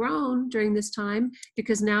actually grown during this time,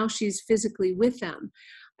 because now she's physically with them.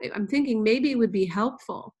 I'm thinking maybe it would be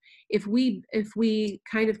helpful if we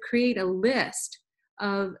kind of create a list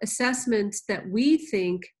of assessments that we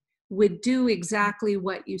think would do exactly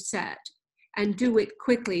what you said and do it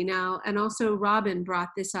quickly now. And also Robyn brought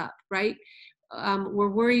this up, right? We're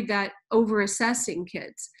worried that over-assessing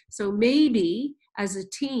kids. So maybe as a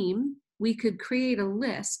team, we could create a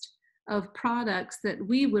list of products that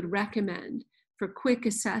we would recommend for quick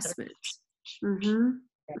assessments. Mm-hmm.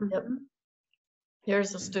 Yep.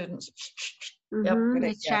 Here's the students. Mm-hmm. Yep.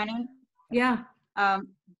 Ms. Shannon? Yeah.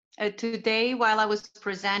 Today, while I was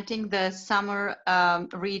presenting the summer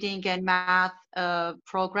reading and math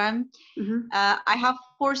program, Mm-hmm. I have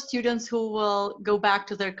 4 students who will go back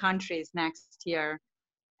to their countries next year.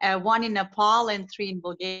 1 in Nepal and 3 in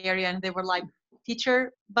Bulgaria, and they were like,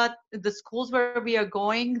 "Teacher, but the schools where we are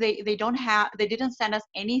going, they didn't send us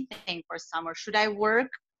anything for summer. Should I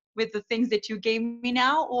work with the things that you gave me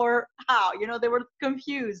now, or how?" You know, they were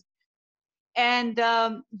confused. And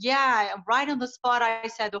yeah, right on the spot, I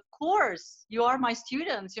said, "Of course, you are my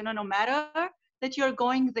students. You know, no matter that you're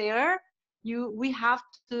going there, we have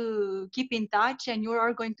to keep in touch, and you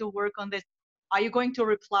are going to work on this. Are you going to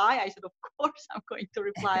reply?" I said, "Of course, I'm going to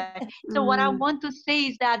reply." So what I want to say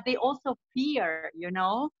is that they also fear, you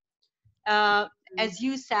know, as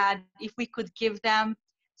you said, if we could give them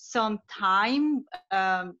some time,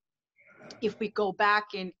 if we go back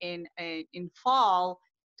in fall,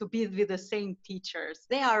 to be with the same teachers.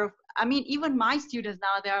 They are, I mean, even my students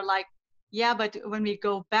now, they are like, "Yeah, but when we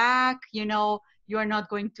go back, you know, you are not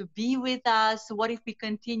going to be with us. What if we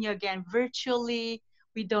continue again virtually?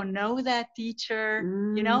 We don't know that teacher,"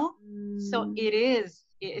 you know? So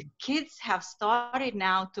kids have started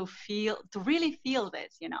now to really feel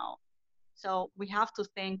this, you know? So we have to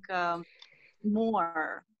think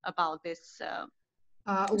more about this.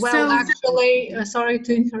 Well, actually, sorry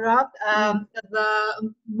to interrupt. The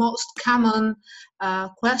most common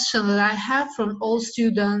question that I have from all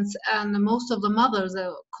students and most of the mothers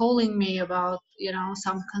are calling me about, you know,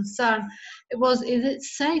 some concern. It was, is it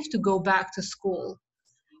safe to go back to school?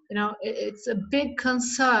 You know, it's a big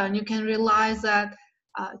concern. You can realize that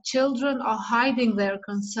children are hiding their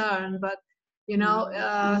concern, but, you know,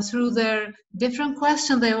 through their different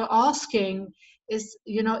questions they were asking, is,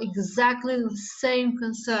 you know, exactly the same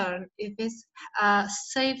concern. If it's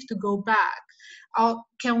safe to go back, or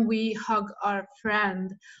can we hug our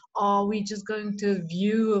friend, or are we just going to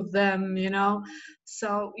view of them, you know?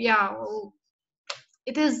 So yeah, well,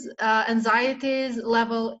 it is anxiety's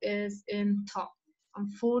level is in top.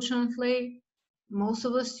 Unfortunately, most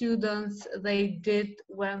of the students, they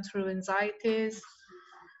went through anxieties,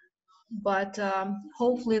 but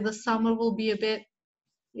hopefully the summer will be a bit,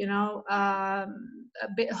 you know, a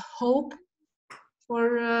bit hope for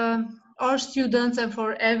our students and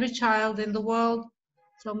for every child in the world.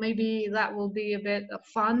 So maybe that will be a bit of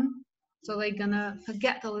fun. So they're gonna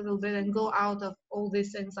forget a little bit and go out of all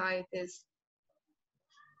these anxieties.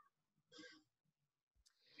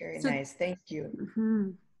 Very nice. Thank you.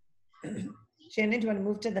 Shannon, do you want to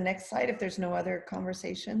move to the next slide if there's no other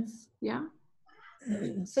conversations? Yeah.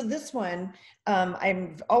 So this one,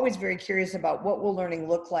 I'm always very curious about what will learning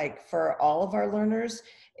look like for all of our learners,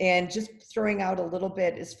 and just throwing out a little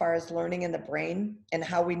bit as far as learning in the brain and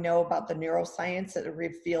how we know about the neuroscience that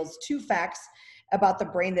reveals 2 facts about the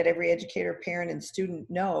brain that every educator, parent, and student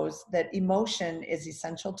knows: that emotion is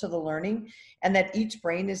essential to the learning and that each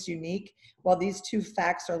brain is unique. While these 2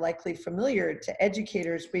 facts are likely familiar to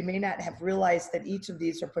educators, we may not have realized that each of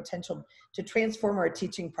these are potential to transform our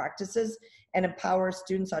teaching practices and empower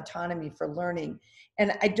students' autonomy for learning.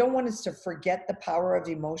 And I don't want us to forget the power of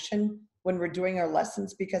emotion when we're doing our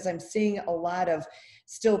lessons, because I'm seeing a lot of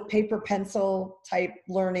still paper pencil type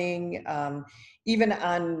learning. Even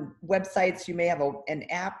on websites, you may have an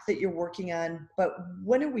app that you're working on, but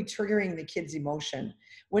when are we triggering the kids' emotion?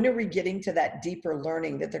 When are we getting to that deeper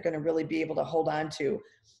learning that they're going to really be able to hold on to?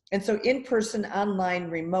 And so in-person, online,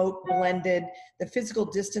 remote, blended, the physical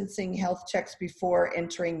distancing, health checks before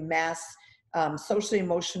entering mass, social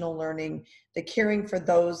emotional learning, the caring for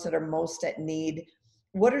those that are most at need.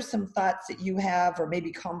 What are some thoughts that you have, or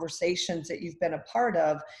maybe conversations that you've been a part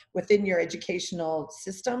of within your educational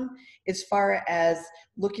system, as far as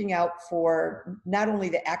looking out for not only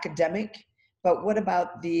the academic, but what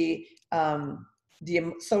about the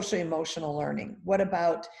social emotional learning? What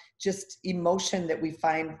about just emotion that we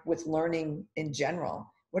find with learning in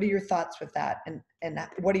general? What are your thoughts with that? And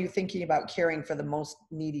what are you thinking about caring for the most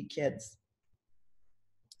needy kids?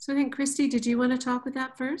 So I think, Christy, did you want to talk with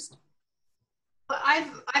that first?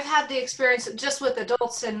 I've had the experience just with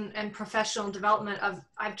adults and professional development of,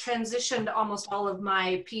 I've transitioned almost all of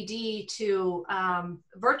my PD to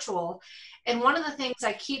virtual. And one of the things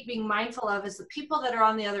I keep being mindful of is the people that are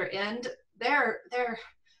on the other end, there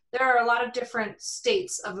are a lot of different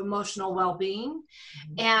states of emotional well-being.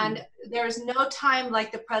 And there's no time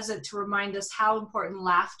like the present to remind us how important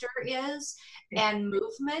laughter is and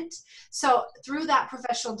movement. So through that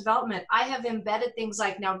professional development, I have embedded things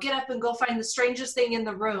like, now get up and go find the strangest thing in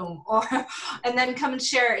the room, or and then come and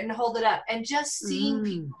share it and hold it up. And just seeing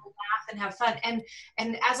people laugh and have fun.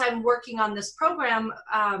 And as I'm working on this program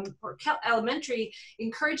for elementary,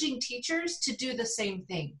 encouraging teachers to do the same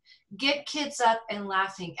thing. Get kids up and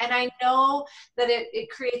laughing. And I know that it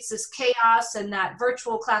creates this chaos, and that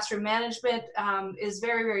virtual classroom management is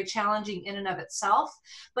very, very challenging in and of itself.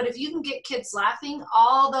 But if you can get kids laughing,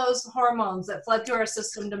 all those hormones that flood through our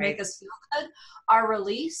system to make us feel good are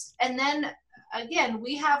released. And then again,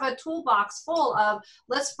 we have a toolbox full of,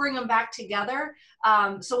 let's bring them back together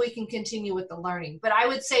so we can continue with the learning. But I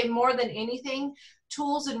would say more than anything,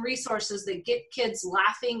 tools and resources that get kids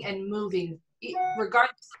laughing and moving,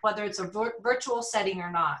 regardless of whether it's a virtual setting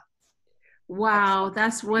or not. Wow,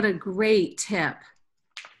 that's what a great tip.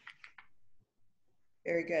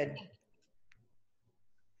 Very good.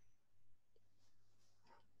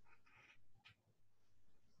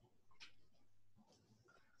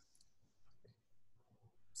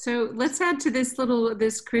 So let's add to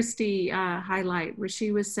this Christy highlight where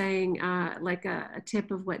she was saying like a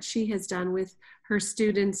tip of what she has done with her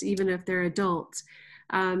students, even if they're adults.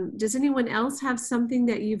 Does anyone else have something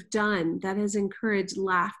that you've done that has encouraged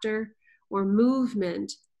laughter or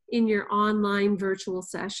movement in your online virtual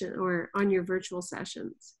session or on your virtual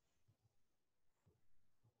sessions?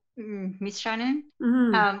 Miss Shannon,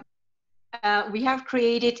 Mm-hmm. we have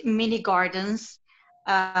created mini gardens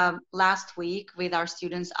last week with our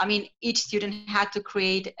students. I mean, each student had to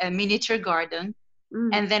create a miniature garden.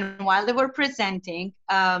 And then while they were presenting,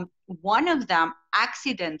 one of them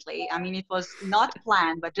accidentally, I mean, it was not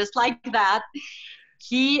planned, but just like that,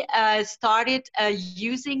 he started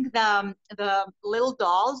using the little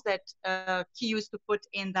dolls that he used to put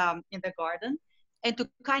in the garden, and to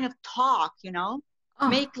kind of talk, you know,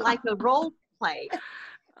 make like a role play.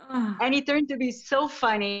 And it turned to be so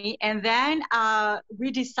funny. And then we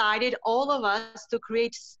decided, all of us,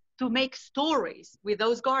 to make stories with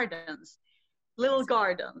those gardens, little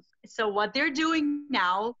gardens. So what they're doing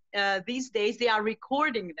now, these days, they are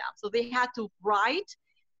recording them. So they had to write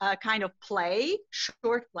kind of play,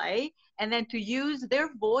 short play, and then to use their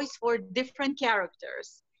voice for different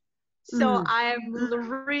characters. So I'm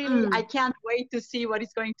really, I can't wait to see what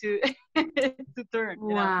it's going to to turn.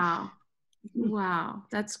 Wow. Wow,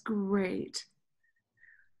 that's great.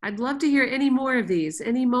 I'd love to hear any more of these,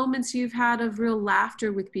 any moments you've had of real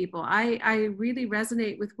laughter with people. I really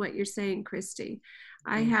resonate with what you're saying, Christy.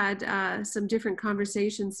 I had some different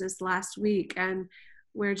conversations this last week, and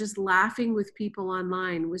where just laughing with people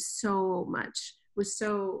online was so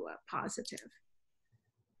positive.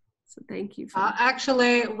 So thank you for that.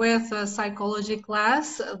 Actually, with a psychology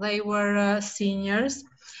class, they were seniors.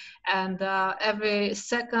 And every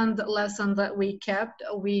second lesson that we kept,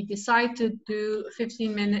 we decided to do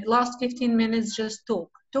 15 minutes, last 15 minutes, just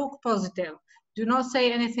talk positive. Do not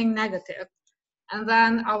say anything negative. And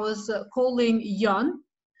then I was calling Jan,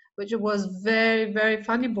 which was very, very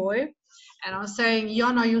funny boy. And I was saying,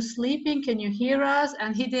 Jan, are you sleeping? Can you hear us?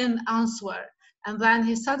 And he didn't answer. And then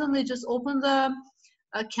he suddenly just opened the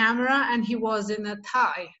camera, and he was in a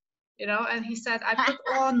tie. You know, and he said, I put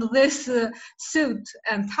on this suit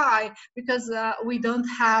and tie because we don't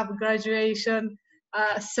have graduation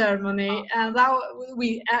ceremony. And that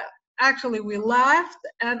we laughed,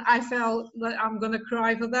 and I felt that I'm going to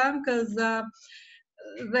cry for them, because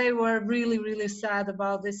they were really, really sad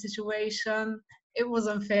about this situation. It was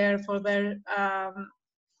unfair for their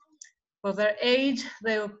age.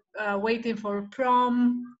 They were waiting for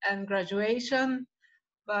prom and graduation,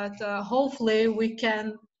 but hopefully we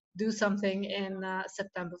can do something in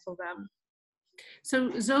September for them.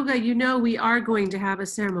 So Zoga, you know we are going to have a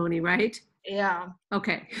ceremony, right? Yeah.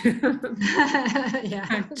 Okay.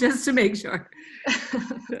 Yeah. Just to make sure.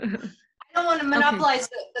 I don't want to monopolize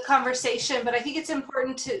the conversation, but I think it's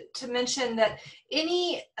important to mention that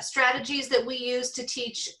any strategies that we use to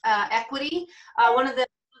teach equity, one of the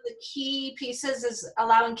key pieces is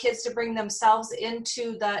allowing kids to bring themselves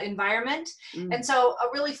into the environment. And so a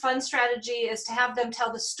really fun strategy is to have them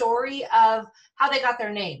tell the story of how they got their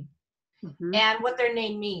name. and what their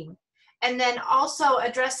name mean. And then also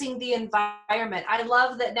addressing the environment. I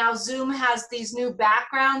love that now Zoom has these new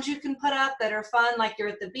backgrounds you can put up that are fun, like you're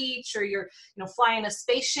at the beach or you're flying a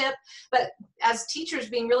spaceship. But as teachers,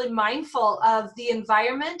 being really mindful of the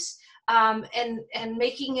environment and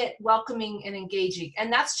making it welcoming and engaging.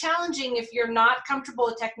 And that's challenging if you're not comfortable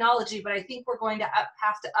with technology, but I think we're going to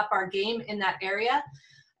have to up our game in that area.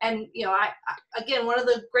 And again, one of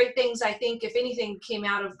the great things I think, if anything, came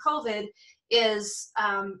out of COVID is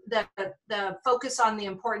the focus on the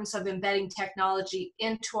importance of embedding technology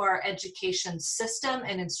into our education system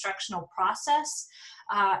and instructional process.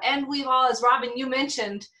 And we've all, as Robyn, you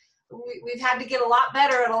mentioned, we've had to get a lot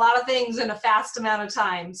better at a lot of things in a fast amount of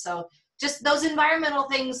time. So just those environmental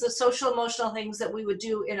things, the social emotional things that we would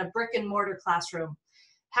do in a brick and mortar classroom,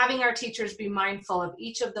 having our teachers be mindful of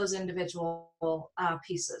each of those individual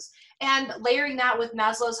pieces, and layering that with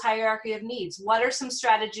Maslow's hierarchy of needs. What are some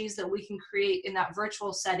strategies that we can create in that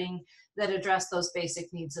virtual setting that address those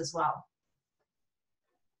basic needs as well?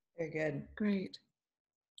 Very good. Great.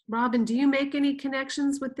 Robyn, do you make any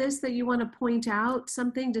connections with this that you want to point out?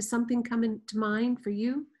 Does something come into mind for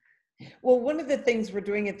you? Well, one of the things we're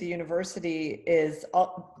doing at the university is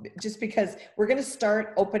just because we're going to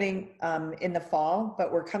start opening in the fall,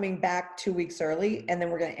 but we're coming back 2 weeks early, and then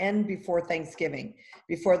we're going to end before Thanksgiving,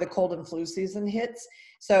 before the cold and flu season hits.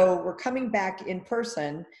 So we're coming back in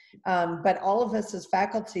person, but all of us as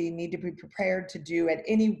faculty need to be prepared to do at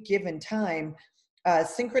any given time a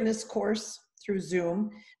synchronous course through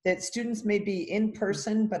Zoom, that students may be in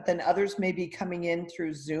person, but then others may be coming in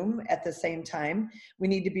through Zoom at the same time. We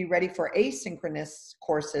need to be ready for asynchronous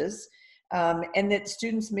courses, and that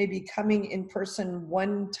students may be coming in person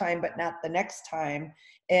one time, but not the next time.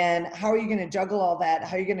 And how are you going to juggle all that?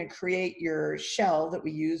 How are you going to create your shell that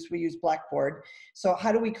we use? We use Blackboard. So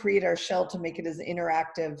how do we create our shell to make it as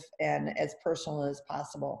interactive and as personal as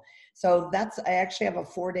possible? So I actually have a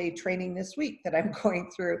 4-day training this week that I'm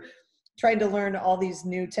going through, trying to learn all these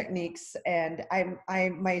new techniques, and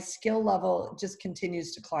my skill level just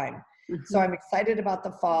continues to climb. So I'm excited about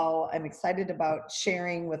the fall. I'm excited about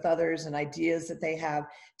sharing with others and ideas that they have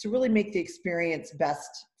to really make the experience best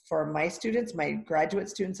for my students, my graduate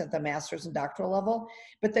students at the master's and doctoral level,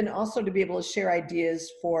 but then also to be able to share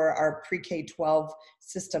ideas for our pre-K-12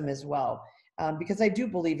 system as well. Because I do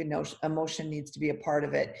believe emotion needs to be a part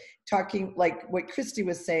of it. Talking like what Christy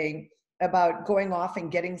was saying about going off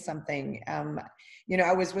and getting something.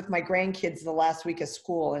 I was with my grandkids the last week of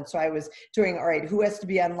school, and so I was doing, all right, who has to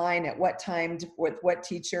be online at what time, with what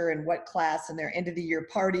teacher and what class, and their end of the year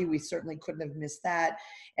party. We certainly couldn't have missed that.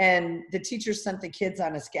 And the teachers sent the kids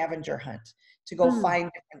on a scavenger hunt to go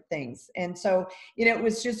find different things. And so, it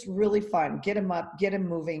was just really fun. Get them up, get them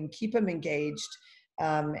moving, keep them engaged.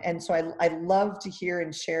 And so I love to hear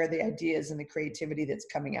and share the ideas and the creativity that's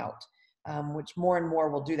coming out. Which more and more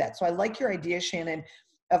will do that. So I like your idea, Shannon,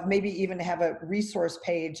 of maybe even have a resource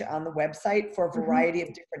page on the website for a variety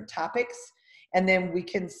of different topics. And then we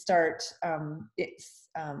can start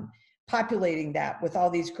populating that with all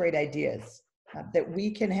these great ideas that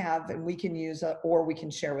we can have and we can use or we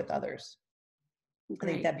can share with others. Great.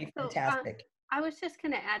 I think that'd be fantastic. I was just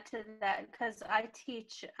going to add to that, because I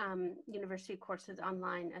teach university courses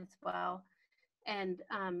online as well. And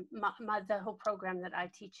the whole program that I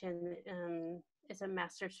teach in is a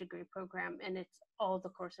master's degree program, and it's all the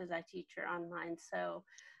courses I teach are online. So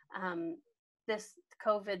this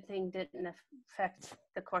COVID thing didn't affect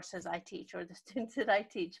the courses I teach or the students that I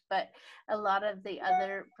teach, but a lot of the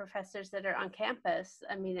other professors that are on campus,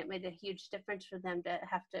 I mean, it made a huge difference for them to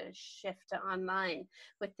have to shift to online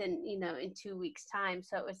within, in 2 weeks' time.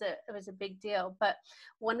 So it was a big deal. But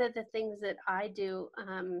one of the things that I do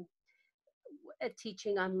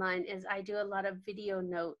teaching online is I do a lot of video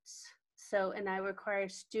notes. So, and I require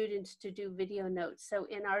students to do video notes. So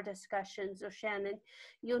in our discussions, or Shannon,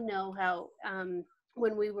 you'll know how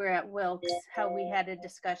when we were at Wilkes, how we had a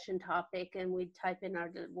discussion topic and we'd type in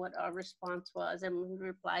what our response was and we'd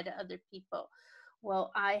reply to other people.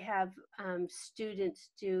 Well, I have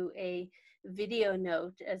students do a video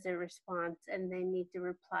note as a response, and they need to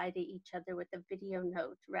reply to each other with a video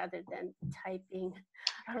note rather than typing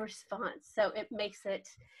a response. So it makes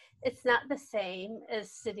it's not the same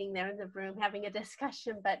as sitting there in the room having a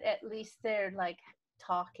discussion, but at least they're like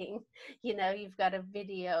talking. You've got a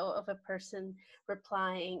video of a person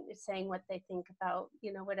replying, saying what they think about,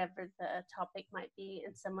 whatever the topic might be,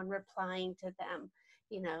 and someone replying to them,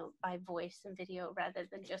 by voice and video rather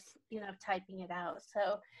than just, typing it out.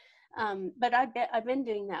 So, but I've been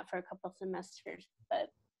doing that for a couple semesters, but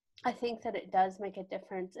I think that it does make a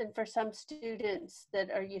difference. And for some students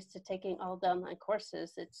that are used to taking all the online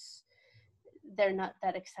courses, they're not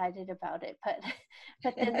that excited about it,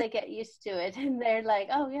 but then they get used to it and they're like,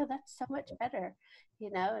 oh yeah, that's so much better.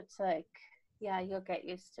 You know, it's like, yeah, you'll get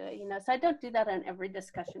used to it, you know. So I don't do that on every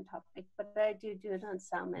discussion topic, but I do it on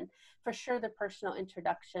some. And for sure, the personal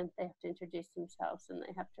introduction, they have to introduce themselves and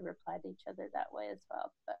they have to reply to each other that way as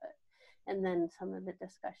well. But and then some of the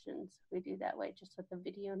discussions we do that way, just with a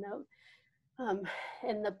video note.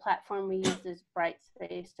 And the platform we use is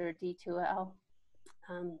Brightspace or D2L.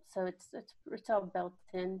 So it's all built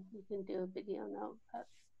in. You can do a video note, but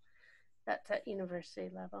that's at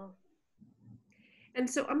university level. And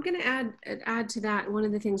so I'm going to add to that. One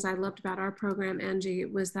of the things I loved about our program, Angie,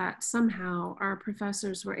 was that somehow our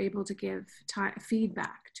professors were able to give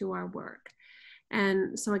feedback to our work.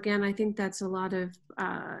 And so again, I think that's a lot of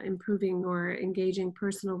improving or engaging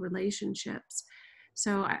personal relationships.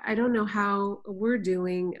 So I don't know how we're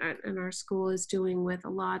doing and our school is doing with a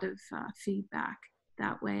lot of feedback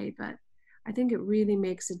that way, but I think it really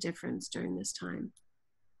makes a difference during this time.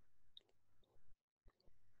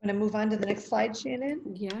 I'm going to move on to the next slide, Shannon.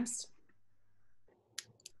 Yes.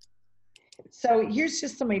 So here's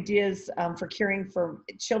just some ideas for caring for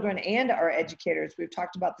children and our educators. We've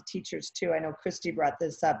talked about the teachers too. I know Christy brought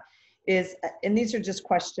this up. And these are just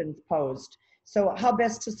questions posed. So how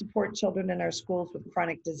best to support children in our schools with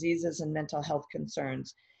chronic diseases and mental health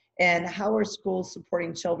concerns? And how are schools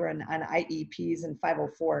supporting children on IEPs and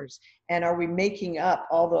 504s? And are we making up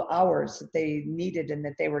all the hours that they needed and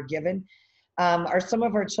that they were given? Are some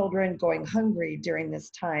of our children going hungry during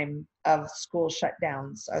this time of school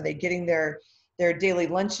shutdowns? Are they getting their daily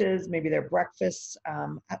lunches, maybe their breakfasts?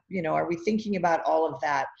 You know, are we thinking about all of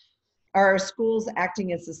that? Are our schools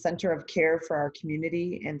acting as the center of care for our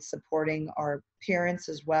community and supporting our parents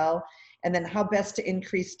as well? And then how best to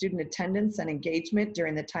increase student attendance and engagement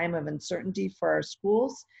during the time of uncertainty for our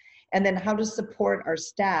schools? And then how to support our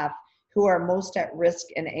staff who are most at risk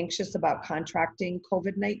and anxious about contracting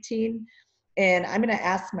COVID-19. And I'm going to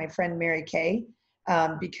ask my friend Mary Kay,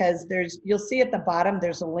 because you'll see at the bottom,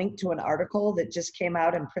 there's a link to an article that just came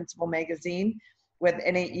out in Principal Magazine with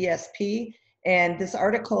NAESP. And this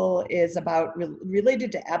article is about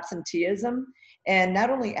related to absenteeism, and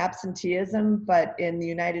not only absenteeism, but in the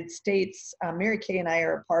United States, Mary Kay and I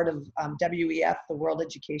are a part of WEF, the World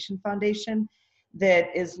Education Foundation,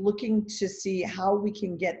 that is looking to see how we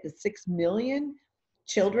can get the 6 million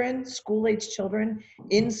children, school-age children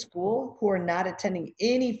in school who are not attending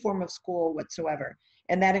any form of school whatsoever.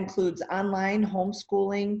 And that includes online,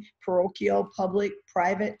 homeschooling, parochial, public,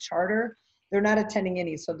 private, charter. They're not attending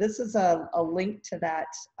any. So this is a link to that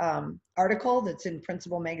article that's in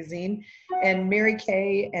Principal Magazine. And Mary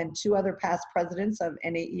Kay and 2 other past presidents of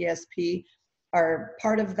NAESP are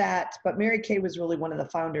part of that. But Mary Kay was really one of the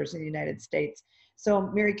founders in the United States.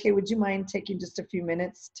 So Mary Kay, would you mind taking just a few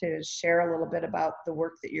minutes to share a little bit about the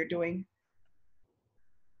work that you're doing?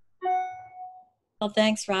 Well,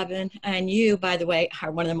 thanks, Robyn. And you, by the way,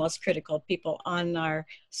 are one of the most critical people on our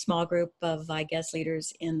small group of, I guess,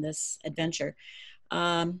 leaders in this adventure.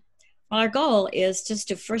 Well, our goal is just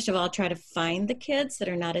to, first of all, try to find the kids that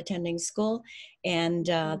are not attending school. And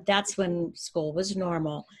that's when school was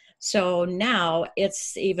normal. So now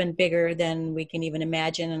it's even bigger than we can even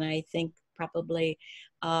imagine. And I think probably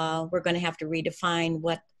we're going to have to redefine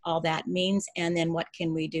what all that means. And then what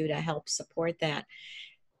can we do to help support that,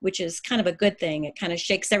 which is kind of a good thing. It kind of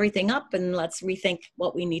shakes everything up and let's rethink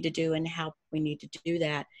what we need to do and how we need to do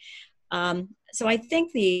that. So I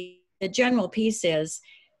think the general piece is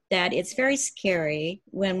that it's very scary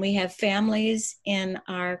when we have families in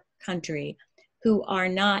our country who are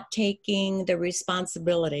not taking the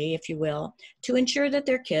responsibility, if you will, to ensure that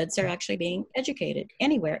their kids are actually being educated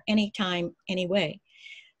anywhere, anytime, anyway.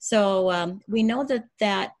 So we know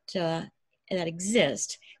that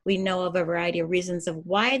exists. We know of a variety of reasons of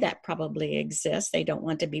why that probably exists. They don't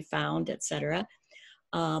want to be found, etc.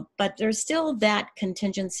 But there's still that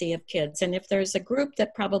contingency of kids. And if there's a group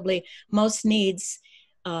that probably most needs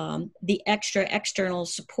the extra external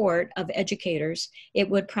support of educators, it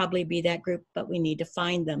would probably be that group, but we need to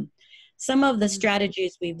find them. Some of the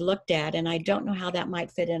strategies we've looked at, and I don't know how that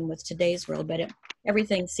might fit in with today's world, but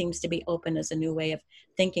everything seems to be open as a new way of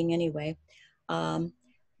thinking anyway,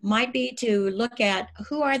 might be to look at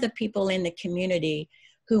who are the people in the community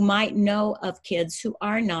who might know of kids who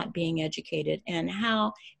are not being educated, and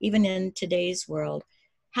how, even in today's world,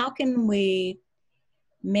 how can we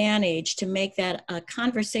manage to make that a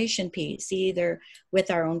conversation piece, either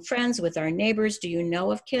with our own friends, with our neighbors. Do you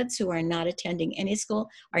know of kids who are not attending any school,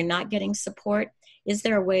 are not getting support? Is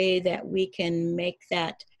there a way that we can make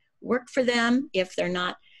that work for them if they're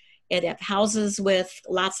not It have houses with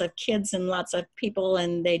lots of kids and lots of people,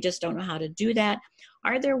 and they just don't know how to do that.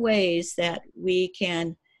 Are there ways that we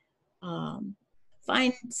can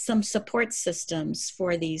find some support systems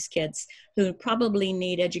for these kids who probably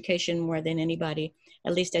need education more than anybody,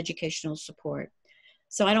 at least educational support?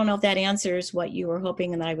 So I don't know if that answers what you were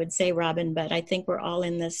hoping that I would say, Robyn, but I think we're all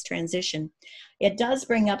in this transition. It does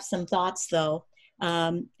bring up some thoughts, though.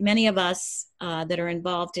 Many of us that are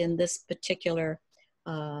involved in this particular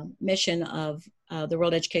mission of the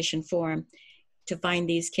World Education Forum to find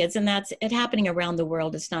these kids, and that's it happening around the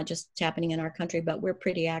world. It's not just happening in our country, but we're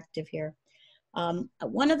pretty active here.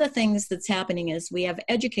 One of the things that's happening is we have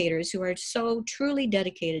educators who are so truly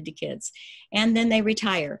dedicated to kids, and then they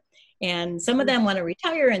retire. And some of them want to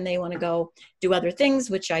retire and they want to go do other things,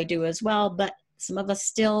 which I do as well, but some of us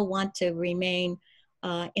still want to remain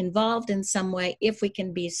involved in some way if we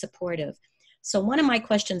can be supportive. So one of my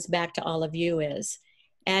questions back to all of you is,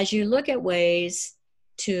 as you look at ways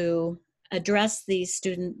to address these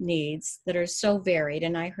student needs that are so varied,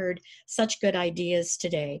 and I heard such good ideas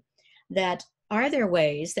today, that are there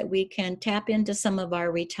ways that we can tap into some of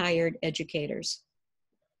our retired educators?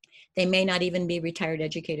 They may not even be retired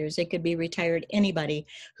educators. They could be retired anybody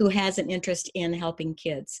who has an interest in helping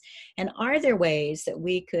kids. And are there ways that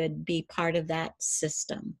we could be part of that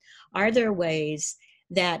system? Are there ways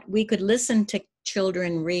that we could listen to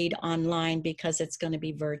children read online because it's going to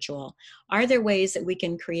be virtual? Are there ways that we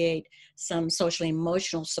can create some social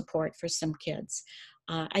emotional support for some kids?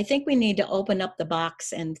 I think we need to open up the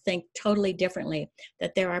box and think totally differently,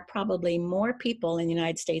 that there are probably more people in the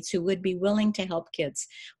United States who would be willing to help kids.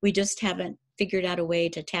 We just haven't figured out a way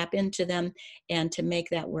to tap into them and to make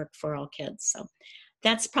that work for all kids. So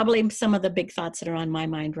that's probably some of the big thoughts that are on my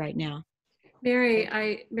mind right now.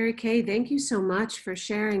 Mary Kay, thank you so much for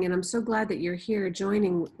sharing, and I'm so glad that you're here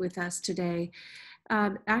joining with us today.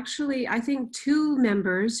 Actually, I think 2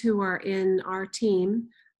 members who are in our team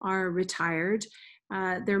are retired.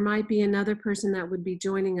 There might be another person that would be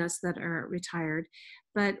joining us that are retired,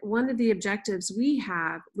 but one of the objectives we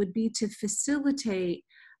have would be to facilitate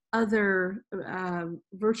other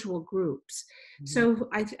virtual groups. Mm-hmm. So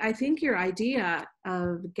I think your idea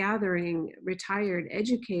of gathering retired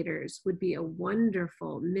educators would be a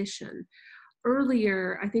wonderful mission.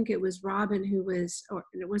 Earlier, I think it was Robyn who was, or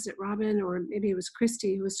was it Robyn, or maybe it was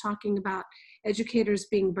Christy who was talking about educators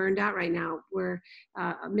being burned out right now, where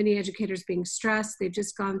many educators being stressed. They've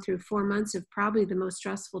just gone through 4 months of probably the most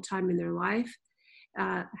stressful time in their life,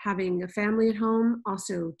 having a family at home,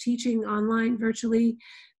 also teaching online virtually.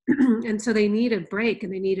 And so they need a break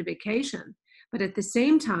and they need a vacation. But at the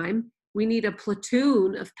same time, we need a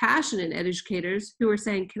platoon of passionate educators who are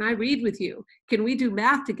saying, can I read with you? Can we do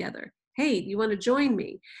math together? Hey, do you want to join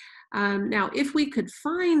me? Now, if we could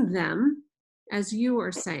find them, as you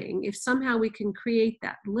are saying, if somehow we can create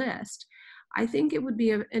that list, I think it would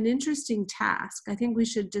be an interesting task. I think we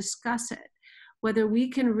should discuss it, whether we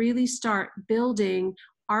can really start building.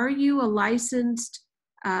 Are you a licensed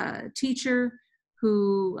teacher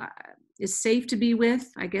who is safe to be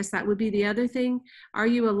with? I guess that would be the other thing. Are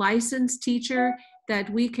you a licensed teacher that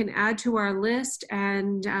we can add to our list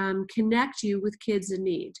and connect you with kids in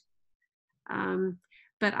need?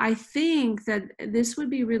 But I think that this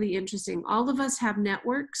would be really interesting. All of us have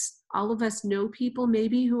networks. All of us know people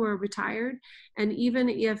maybe who are retired. And even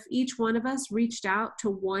if each one of us reached out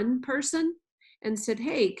to one person and said,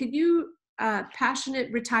 hey, could you,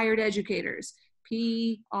 passionate retired educators,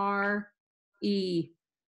 P-R-E,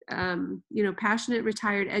 passionate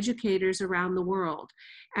retired educators around the world,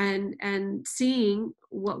 and seeing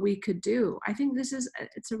what we could do. I think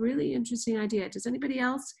it's a really interesting idea. Does anybody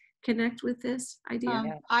else connect with this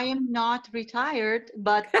idea? I am not retired,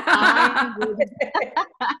 but I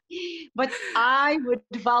would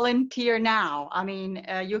volunteer now. I mean,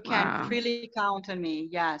 you can freely count on me.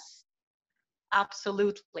 Yes,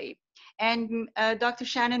 absolutely. And Dr.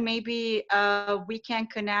 Shannon, maybe we can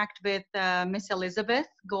connect with Miss Elizabeth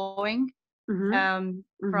Going from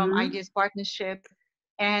Ideas Partnership.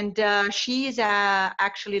 And she is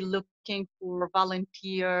actually looking for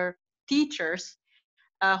volunteer teachers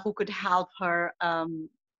who could help her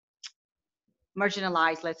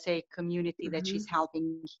marginalized, let's say, community that she's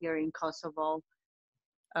helping here in Kosovo.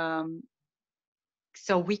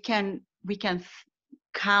 So we can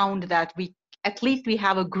count that at least we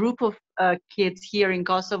have a group of kids here in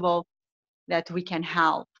Kosovo that we can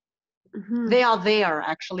help. They are there,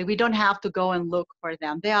 actually. We don't have to go and look for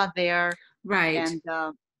them. They are there. Right. And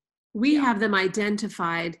we have them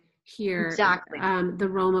identified here. Exactly. The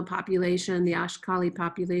Roma population, the Ashkali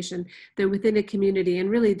population, they're within a community.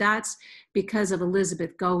 And really that's because of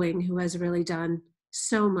Elizabeth Going, who has really done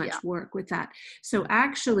so much work with that. So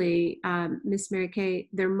actually, Miss Mary Kay,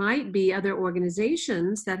 there might be other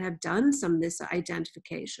organizations that have done some of this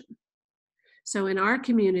identification. So in our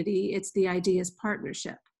community, it's the Ideas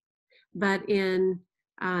Partnership. But in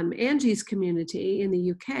Angie's community in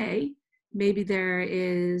the UK, maybe there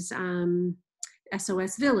is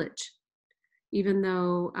SOS Village, even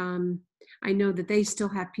though I know that they still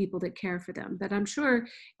have people that care for them. But I'm sure,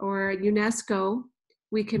 or UNESCO,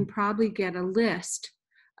 we can probably get a list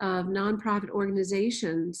of nonprofit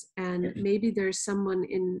organizations, and maybe there's someone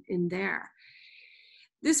in there.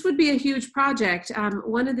 This would be a huge project.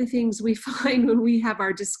 One of the things we find when we have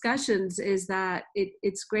our discussions is that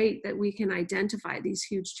it's great that we can identify these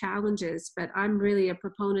huge challenges, but I'm really a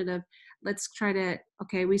proponent of, let's try to,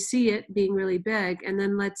 okay, we see it being really big, and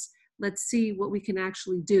then let's see what we can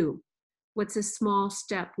actually do. What's a small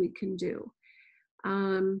step we can do?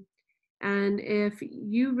 And if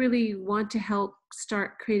you really want to help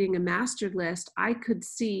start creating a master list, I could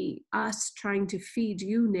see us trying to feed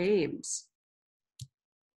you names.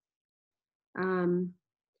 And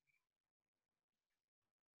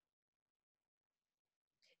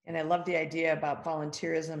I love the idea about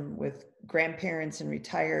volunteerism with grandparents and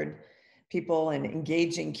retired people and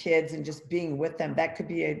engaging kids and just being with them. That could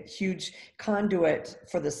be a huge conduit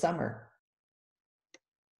for the summer,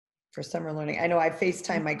 for summer learning. I know I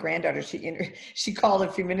FaceTime my granddaughter. She called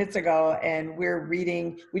a few minutes ago, and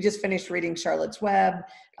we just finished reading Charlotte's Web.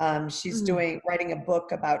 She's writing a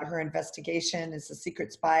book about her investigation as a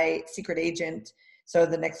secret spy, secret agent. So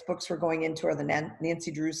the next books we're going into are the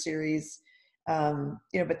Nancy Drew series.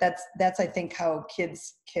 But that's I think how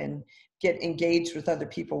kids can get engaged with other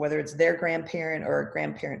people, whether it's their grandparent or a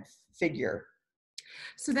grandparent figure.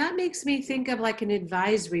 So that makes me think of like an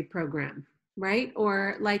advisory program, right?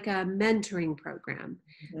 Or like a mentoring program.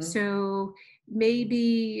 Mm-hmm. So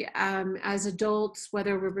maybe as adults,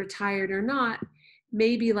 whether we're retired or not,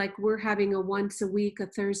 maybe like we're having a once a week, a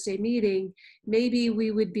Thursday meeting, maybe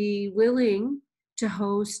we would be willing to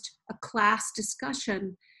host a class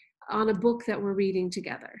discussion on a book that we're reading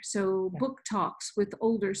together. So book talks with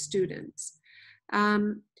older students.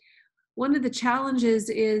 One of the challenges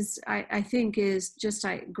is, I think, is just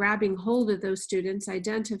grabbing hold of those students,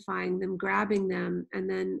 identifying them, grabbing them,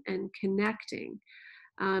 and connecting.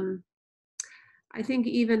 I think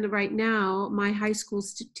even right now, my high school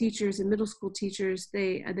teachers and middle school teachers,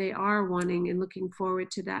 they are wanting and looking forward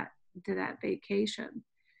to that vacation.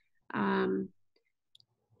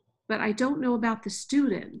 But I don't know about the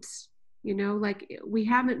students, like we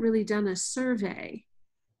haven't really done a survey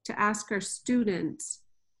to ask our students,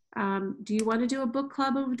 do you want to do a book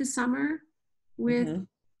club over the summer with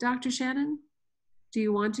Dr. Shannon? Do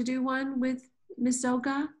you want to do one with Ms.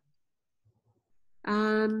 Zoga?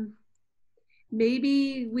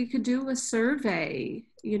 Maybe we could do a survey,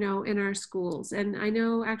 in our schools. And I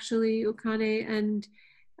know actually Ukane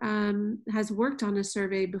has worked on a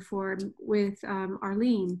survey before with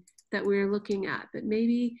Arlene that we're looking at, but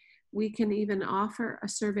maybe we can even offer a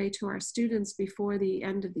survey to our students before the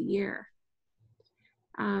end of the year.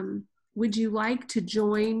 Would you like to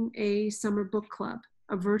join a summer book club,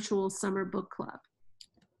 a virtual summer book club?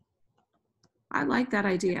 I like that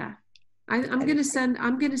idea. I'm going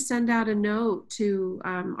to send out a note to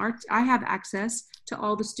I have access to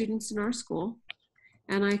all the students in our school.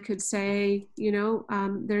 And I could say,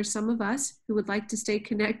 there's some of us who would like to stay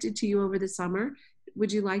connected to you over the summer.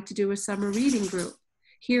 Would you like to do a summer reading group?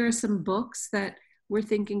 Here are some books that we're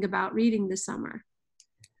thinking about reading this summer.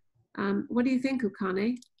 What do you think,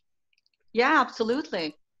 Ukane? Yeah,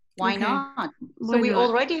 absolutely. Why not? So we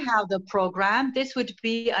already have the program. This would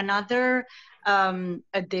be another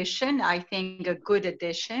addition, I think a good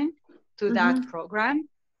addition to that program.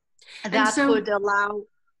 That would allow,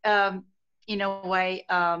 in a way,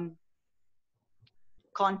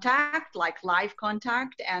 contact, like live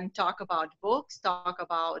contact, and talk about books, talk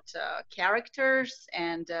about characters,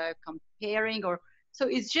 and comparing. Or so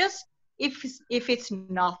it's just, if it's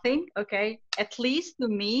nothing, okay, at least to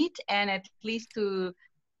meet and at least to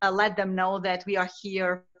let them know that we are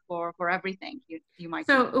here for everything you might.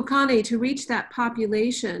 So Ukane, to reach that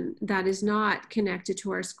population that is not connected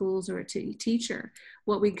to our schools or to a teacher,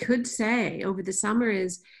 what we could say over the summer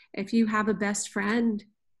is, if you have a best friend,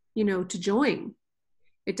 to join.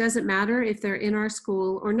 It doesn't matter if they're in our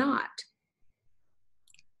school or not.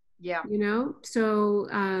 Yeah. So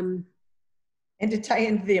and to tie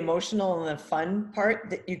into the emotional and the fun part,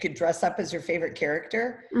 that you could dress up as your favorite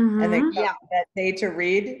character and then come that day to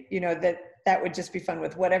read, that would just be fun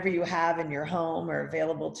with whatever you have in your home or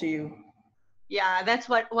available to you. Yeah, that's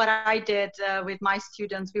what I did with my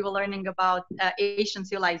students. We were learning about Asian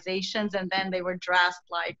civilizations, and then they were dressed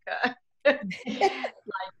like like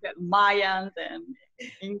Mayans and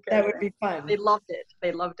Incas. That would be fun. They loved it.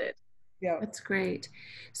 They loved it. Yeah, That's great.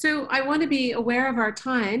 So I want to be aware of our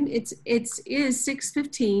time. It is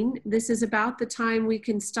 6:15. This is about the time we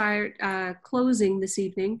can start closing this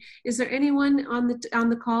evening. Is there anyone on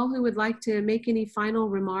the call who would like to make any final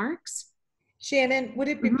remarks? Shannon, would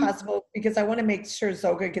it be possible, because I want to make sure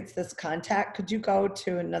Zoga gets this contact, could you go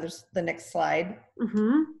to the next slide?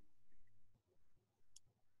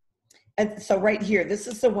 And so right here, this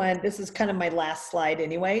is the one, this is kind of my last slide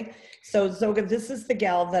anyway. So Zoga, this is the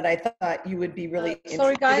gal that I thought you would be really interested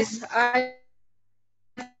sorry guys,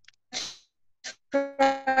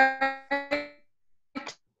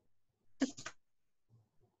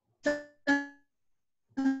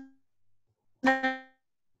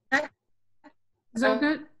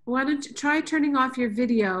 Zoga, why don't you try turning off your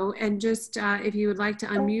video and just, if you would like to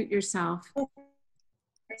unmute yourself,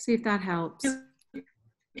 see if that helps.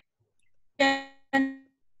 Can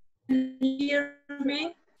you hear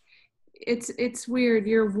me? It's weird,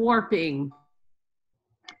 you're warping.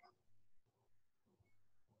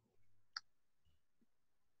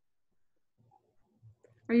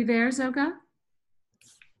 Are you there, Zoga?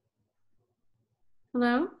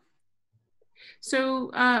 Hello?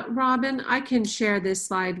 So, Robyn, I can share this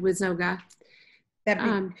slide with Zoga.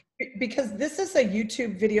 Because this is a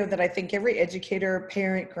YouTube video that I think every educator,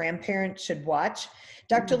 parent, grandparent should watch.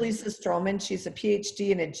 Dr. Lisa Stroman, she's a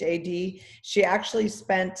PhD and a JD. She actually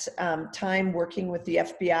spent time working with the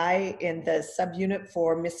FBI in the subunit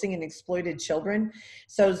for missing and exploited children.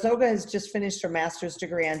 So Zoga has just finished her master's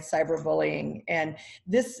degree on cyberbullying. And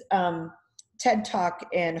this TED Talk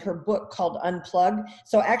and her book called Unplug.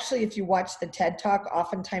 So actually, if you watch the TED Talk,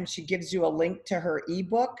 oftentimes she gives you a link to her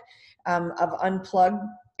ebook of Unplug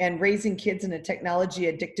and Raising Kids in a Technology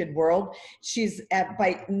Addicted World. She's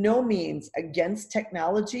by no means against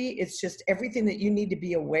technology. It's just everything that you need to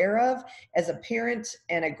be aware of as a parent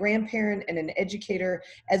and a grandparent and an educator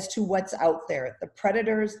as to what's out there, the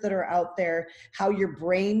predators that are out there, how your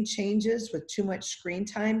brain changes with too much screen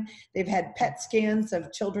time. They've had PET scans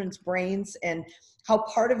of children's brains and how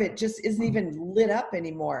part of it just isn't even lit up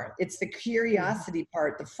anymore. It's the curiosity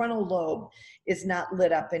part. The frontal lobe is not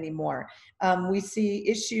lit up anymore. We see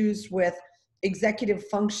issues with executive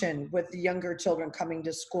function with the younger children coming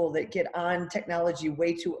to school that get on technology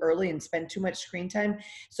way too early and spend too much screen time.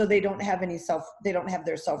 So they don't have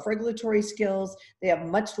their self-regulatory skills. They have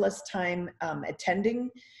much less time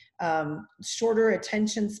attending. Shorter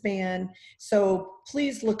attention span. So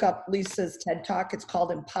please look up Lisa's TED Talk. It's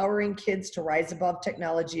called Empowering Kids to Rise Above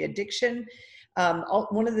Technology Addiction.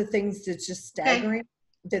 One of the things that's just staggering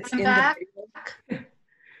that's in the video.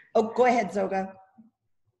 Oh, go ahead, Zoga.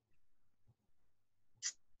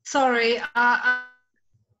 Sorry, I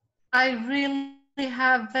really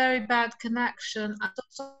have very bad connection. I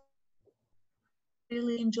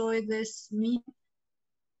really enjoy this meeting.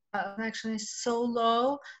 Connection is so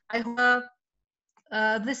low. I hope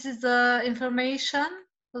this is the information.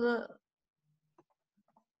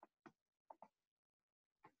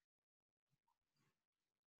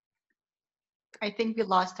 I think we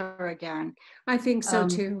lost her again. I think so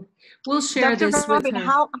too. We'll share Dr. this Robyn, with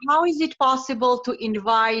her. how is it possible to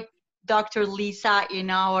invite Dr. Lisa in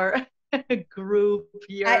our group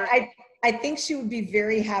here? I think she would be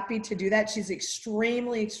very happy to do that. She's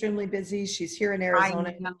extremely, extremely busy. She's here in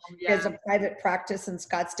Arizona. She has a private practice in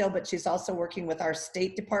Scottsdale, but she's also working with our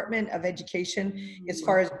State Department of Education as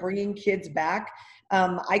far as bringing kids back.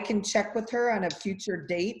 I can check with her on a future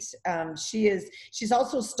date. She's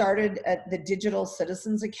also started at the Digital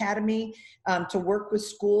Citizens Academy to work with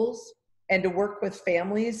schools and to work with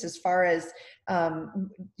families as far as,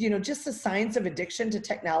 just the signs of addiction to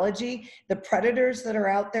technology, the predators that are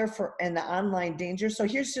out there and the online danger. So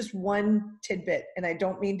here's just one tidbit, and I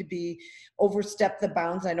don't mean to overstep the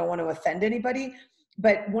bounds. I don't want to offend anybody.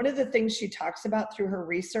 But one of the things she talks about through her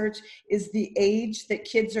research is the age that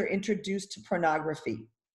kids are introduced to pornography.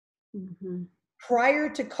 Prior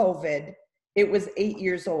to COVID, it was 8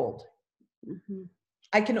 years old.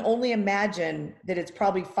 I can only imagine that it's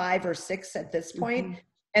probably 5 or 6 at this point.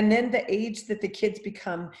 And then the age that the kids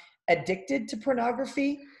become addicted to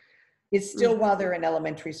pornography is still while they're in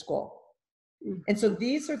elementary school. And so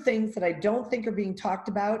these are things that I don't think are being talked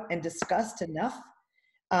about and discussed enough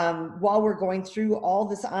while we're going through all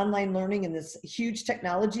this online learning and this huge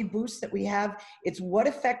technology boost that we have. It's what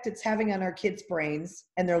effect it's having on our kids' brains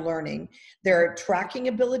and their learning, their tracking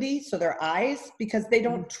ability, so their eyes, because they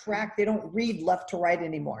don't read left to right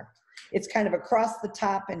anymore. It's kind of across the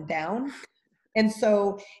top and down. And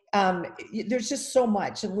so there's just so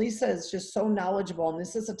much, and Lisa is just so knowledgeable. And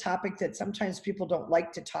this is a topic that sometimes people don't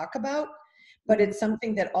like to talk about, but it's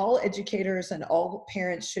something that all educators and all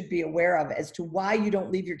parents should be aware of as to why you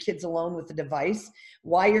don't leave your kids alone with the device,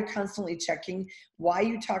 why you're constantly checking, why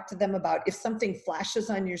you talk to them about if something flashes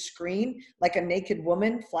on your screen, like a naked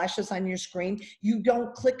woman flashes on your screen, you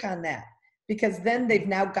don't click on that, because then they've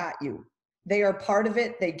now got you. They are part of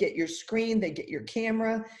it. They get your screen, they get your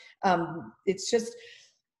camera. It's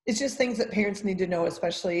just things that parents need to know,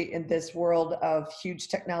 especially in this world of huge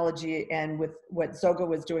technology and with what Zoga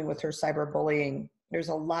was doing with her cyberbullying. There's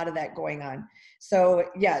a lot of that going on. So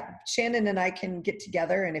yeah, Shannon and I can get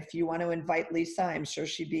together, and if you want to invite Lisa, I'm sure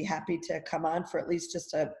she'd be happy to come on for at least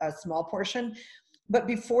just a small portion. But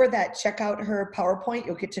before that, check out her PowerPoint.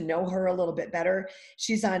 You'll get to know her a little bit better.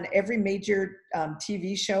 She's on every major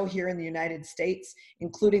TV show here in the United States,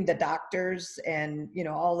 including The Doctors and, you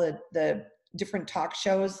know, all the different talk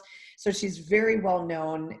shows. So she's very well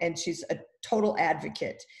known, and she's a total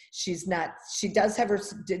advocate. She does have her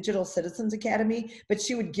Digital Citizens Academy, but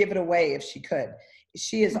she would give it away if she could.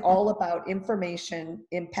 She is all about information,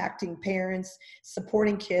 impacting parents,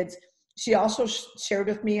 supporting kids. She also shared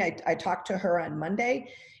with me, I talked to her on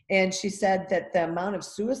Monday, and she said that the amount of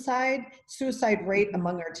suicide rate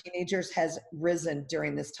among our teenagers has risen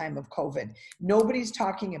during this time of COVID. Nobody's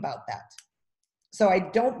talking about that. So I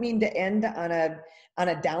don't mean to end on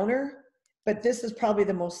a downer, but this is probably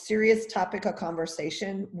the most serious topic of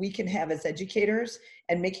conversation we can have as educators,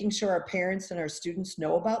 and making sure our parents and our students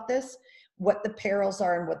know about this, what the perils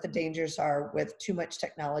are and what the dangers are with too much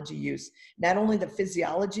technology use. Not only the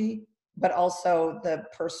physiology, but also the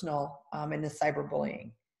personal and the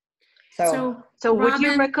cyberbullying. So would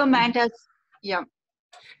you recommend us? Yeah.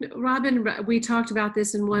 Robyn, we talked about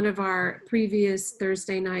this in one of our previous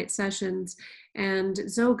Thursday night sessions, and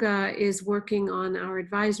Zoga is working on our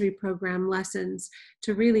advisory program lessons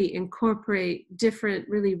to really incorporate different,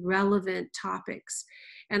 really relevant topics.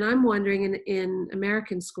 And I'm wondering, in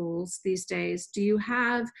American schools these days, do you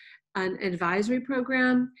have an advisory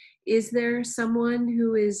program? Is there someone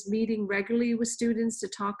who is meeting regularly with students to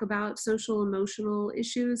talk about social emotional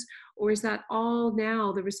issues, or is that all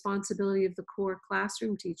now the responsibility of the core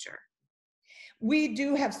classroom teacher? We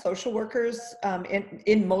do have social workers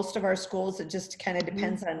in most of our schools. It just kind of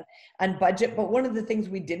depends on budget. But one of the things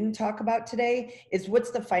we didn't talk about today is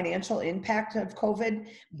what's the financial impact of COVID.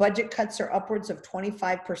 Budget cuts are upwards of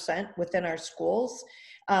 25% within our schools.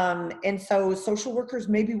 And so social workers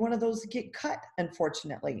may be one of those that get cut,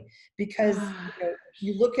 unfortunately, because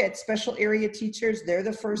you look at special area teachers, they're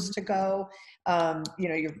the first to go.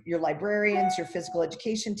 Your librarians, your physical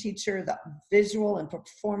education teacher, the visual and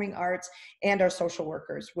performing arts, and our social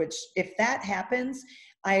workers, which if that happens,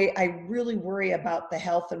 I really worry about the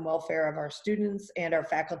health and welfare of our students and our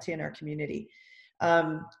faculty and our community.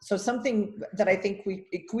 So something that I think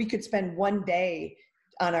we could spend one day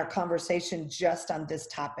on our conversation just on this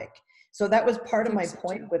topic. So that was part of my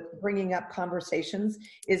point with bringing up conversations,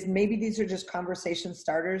 is maybe these are just conversation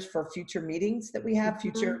starters for future meetings that we have,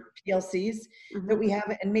 future PLCs that we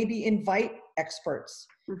have, and maybe invite experts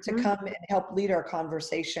to come and help lead our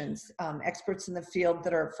conversations, experts in the field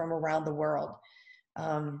that are from around the world.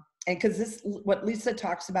 And because this, what Lisa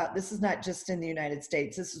talks about, this is not just in the United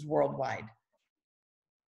States, this is worldwide.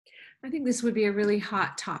 I think this would be a really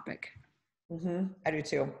hot topic. I do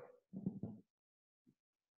too.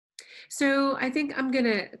 So I think I'm going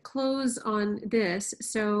to close on this.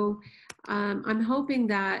 So I'm hoping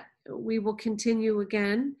that we will continue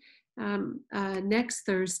again next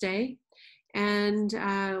Thursday. And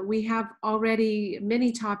we have already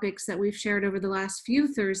many topics that we've shared over the last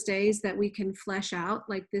few Thursdays that we can flesh out,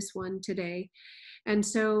 like this one today. And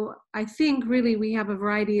so I think really we have a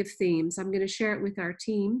variety of themes. I'm going to share it with our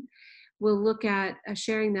team. We'll look at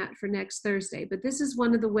sharing that for next Thursday. But this is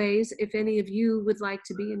one of the ways, if any of you would like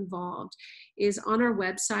to be involved, is on our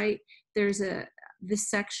website. There's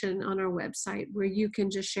this section on our website where you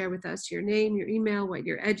can just share with us your name, your email, what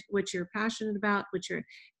you're passionate about, what your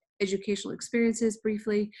educational experiences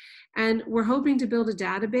briefly. And we're hoping to build a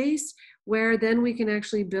database where then we can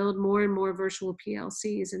actually build more and more virtual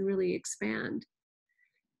PLCs and really expand.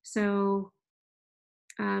 So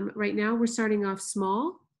right now we're starting off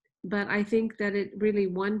small, but I think that it really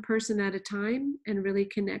one person at a time and really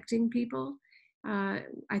connecting people, I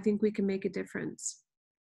think we can make a difference.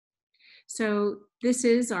 So this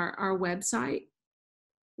is our website,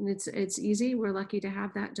 and it's easy. We're lucky to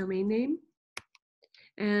have that domain name.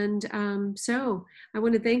 And so I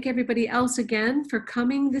want to thank everybody else again for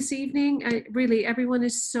coming this evening. Really, everyone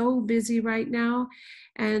is so busy right now,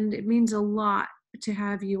 and it means a lot to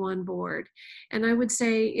have you on board. And I would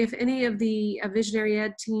say if any of the Visionary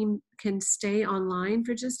Ed team can stay online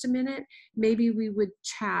for just a minute, maybe we would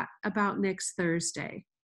chat about next Thursday.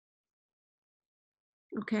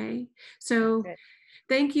 Okay, so Okay.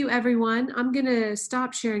 thank you everyone. I'm gonna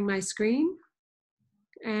stop sharing my screen,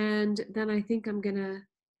 and then I think I'm gonna,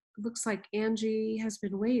 looks like Angie has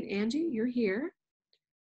been waiting. Angie, you're here.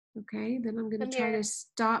 Okay, then I'm gonna I'm try here. to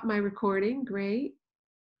stop my recording. Great.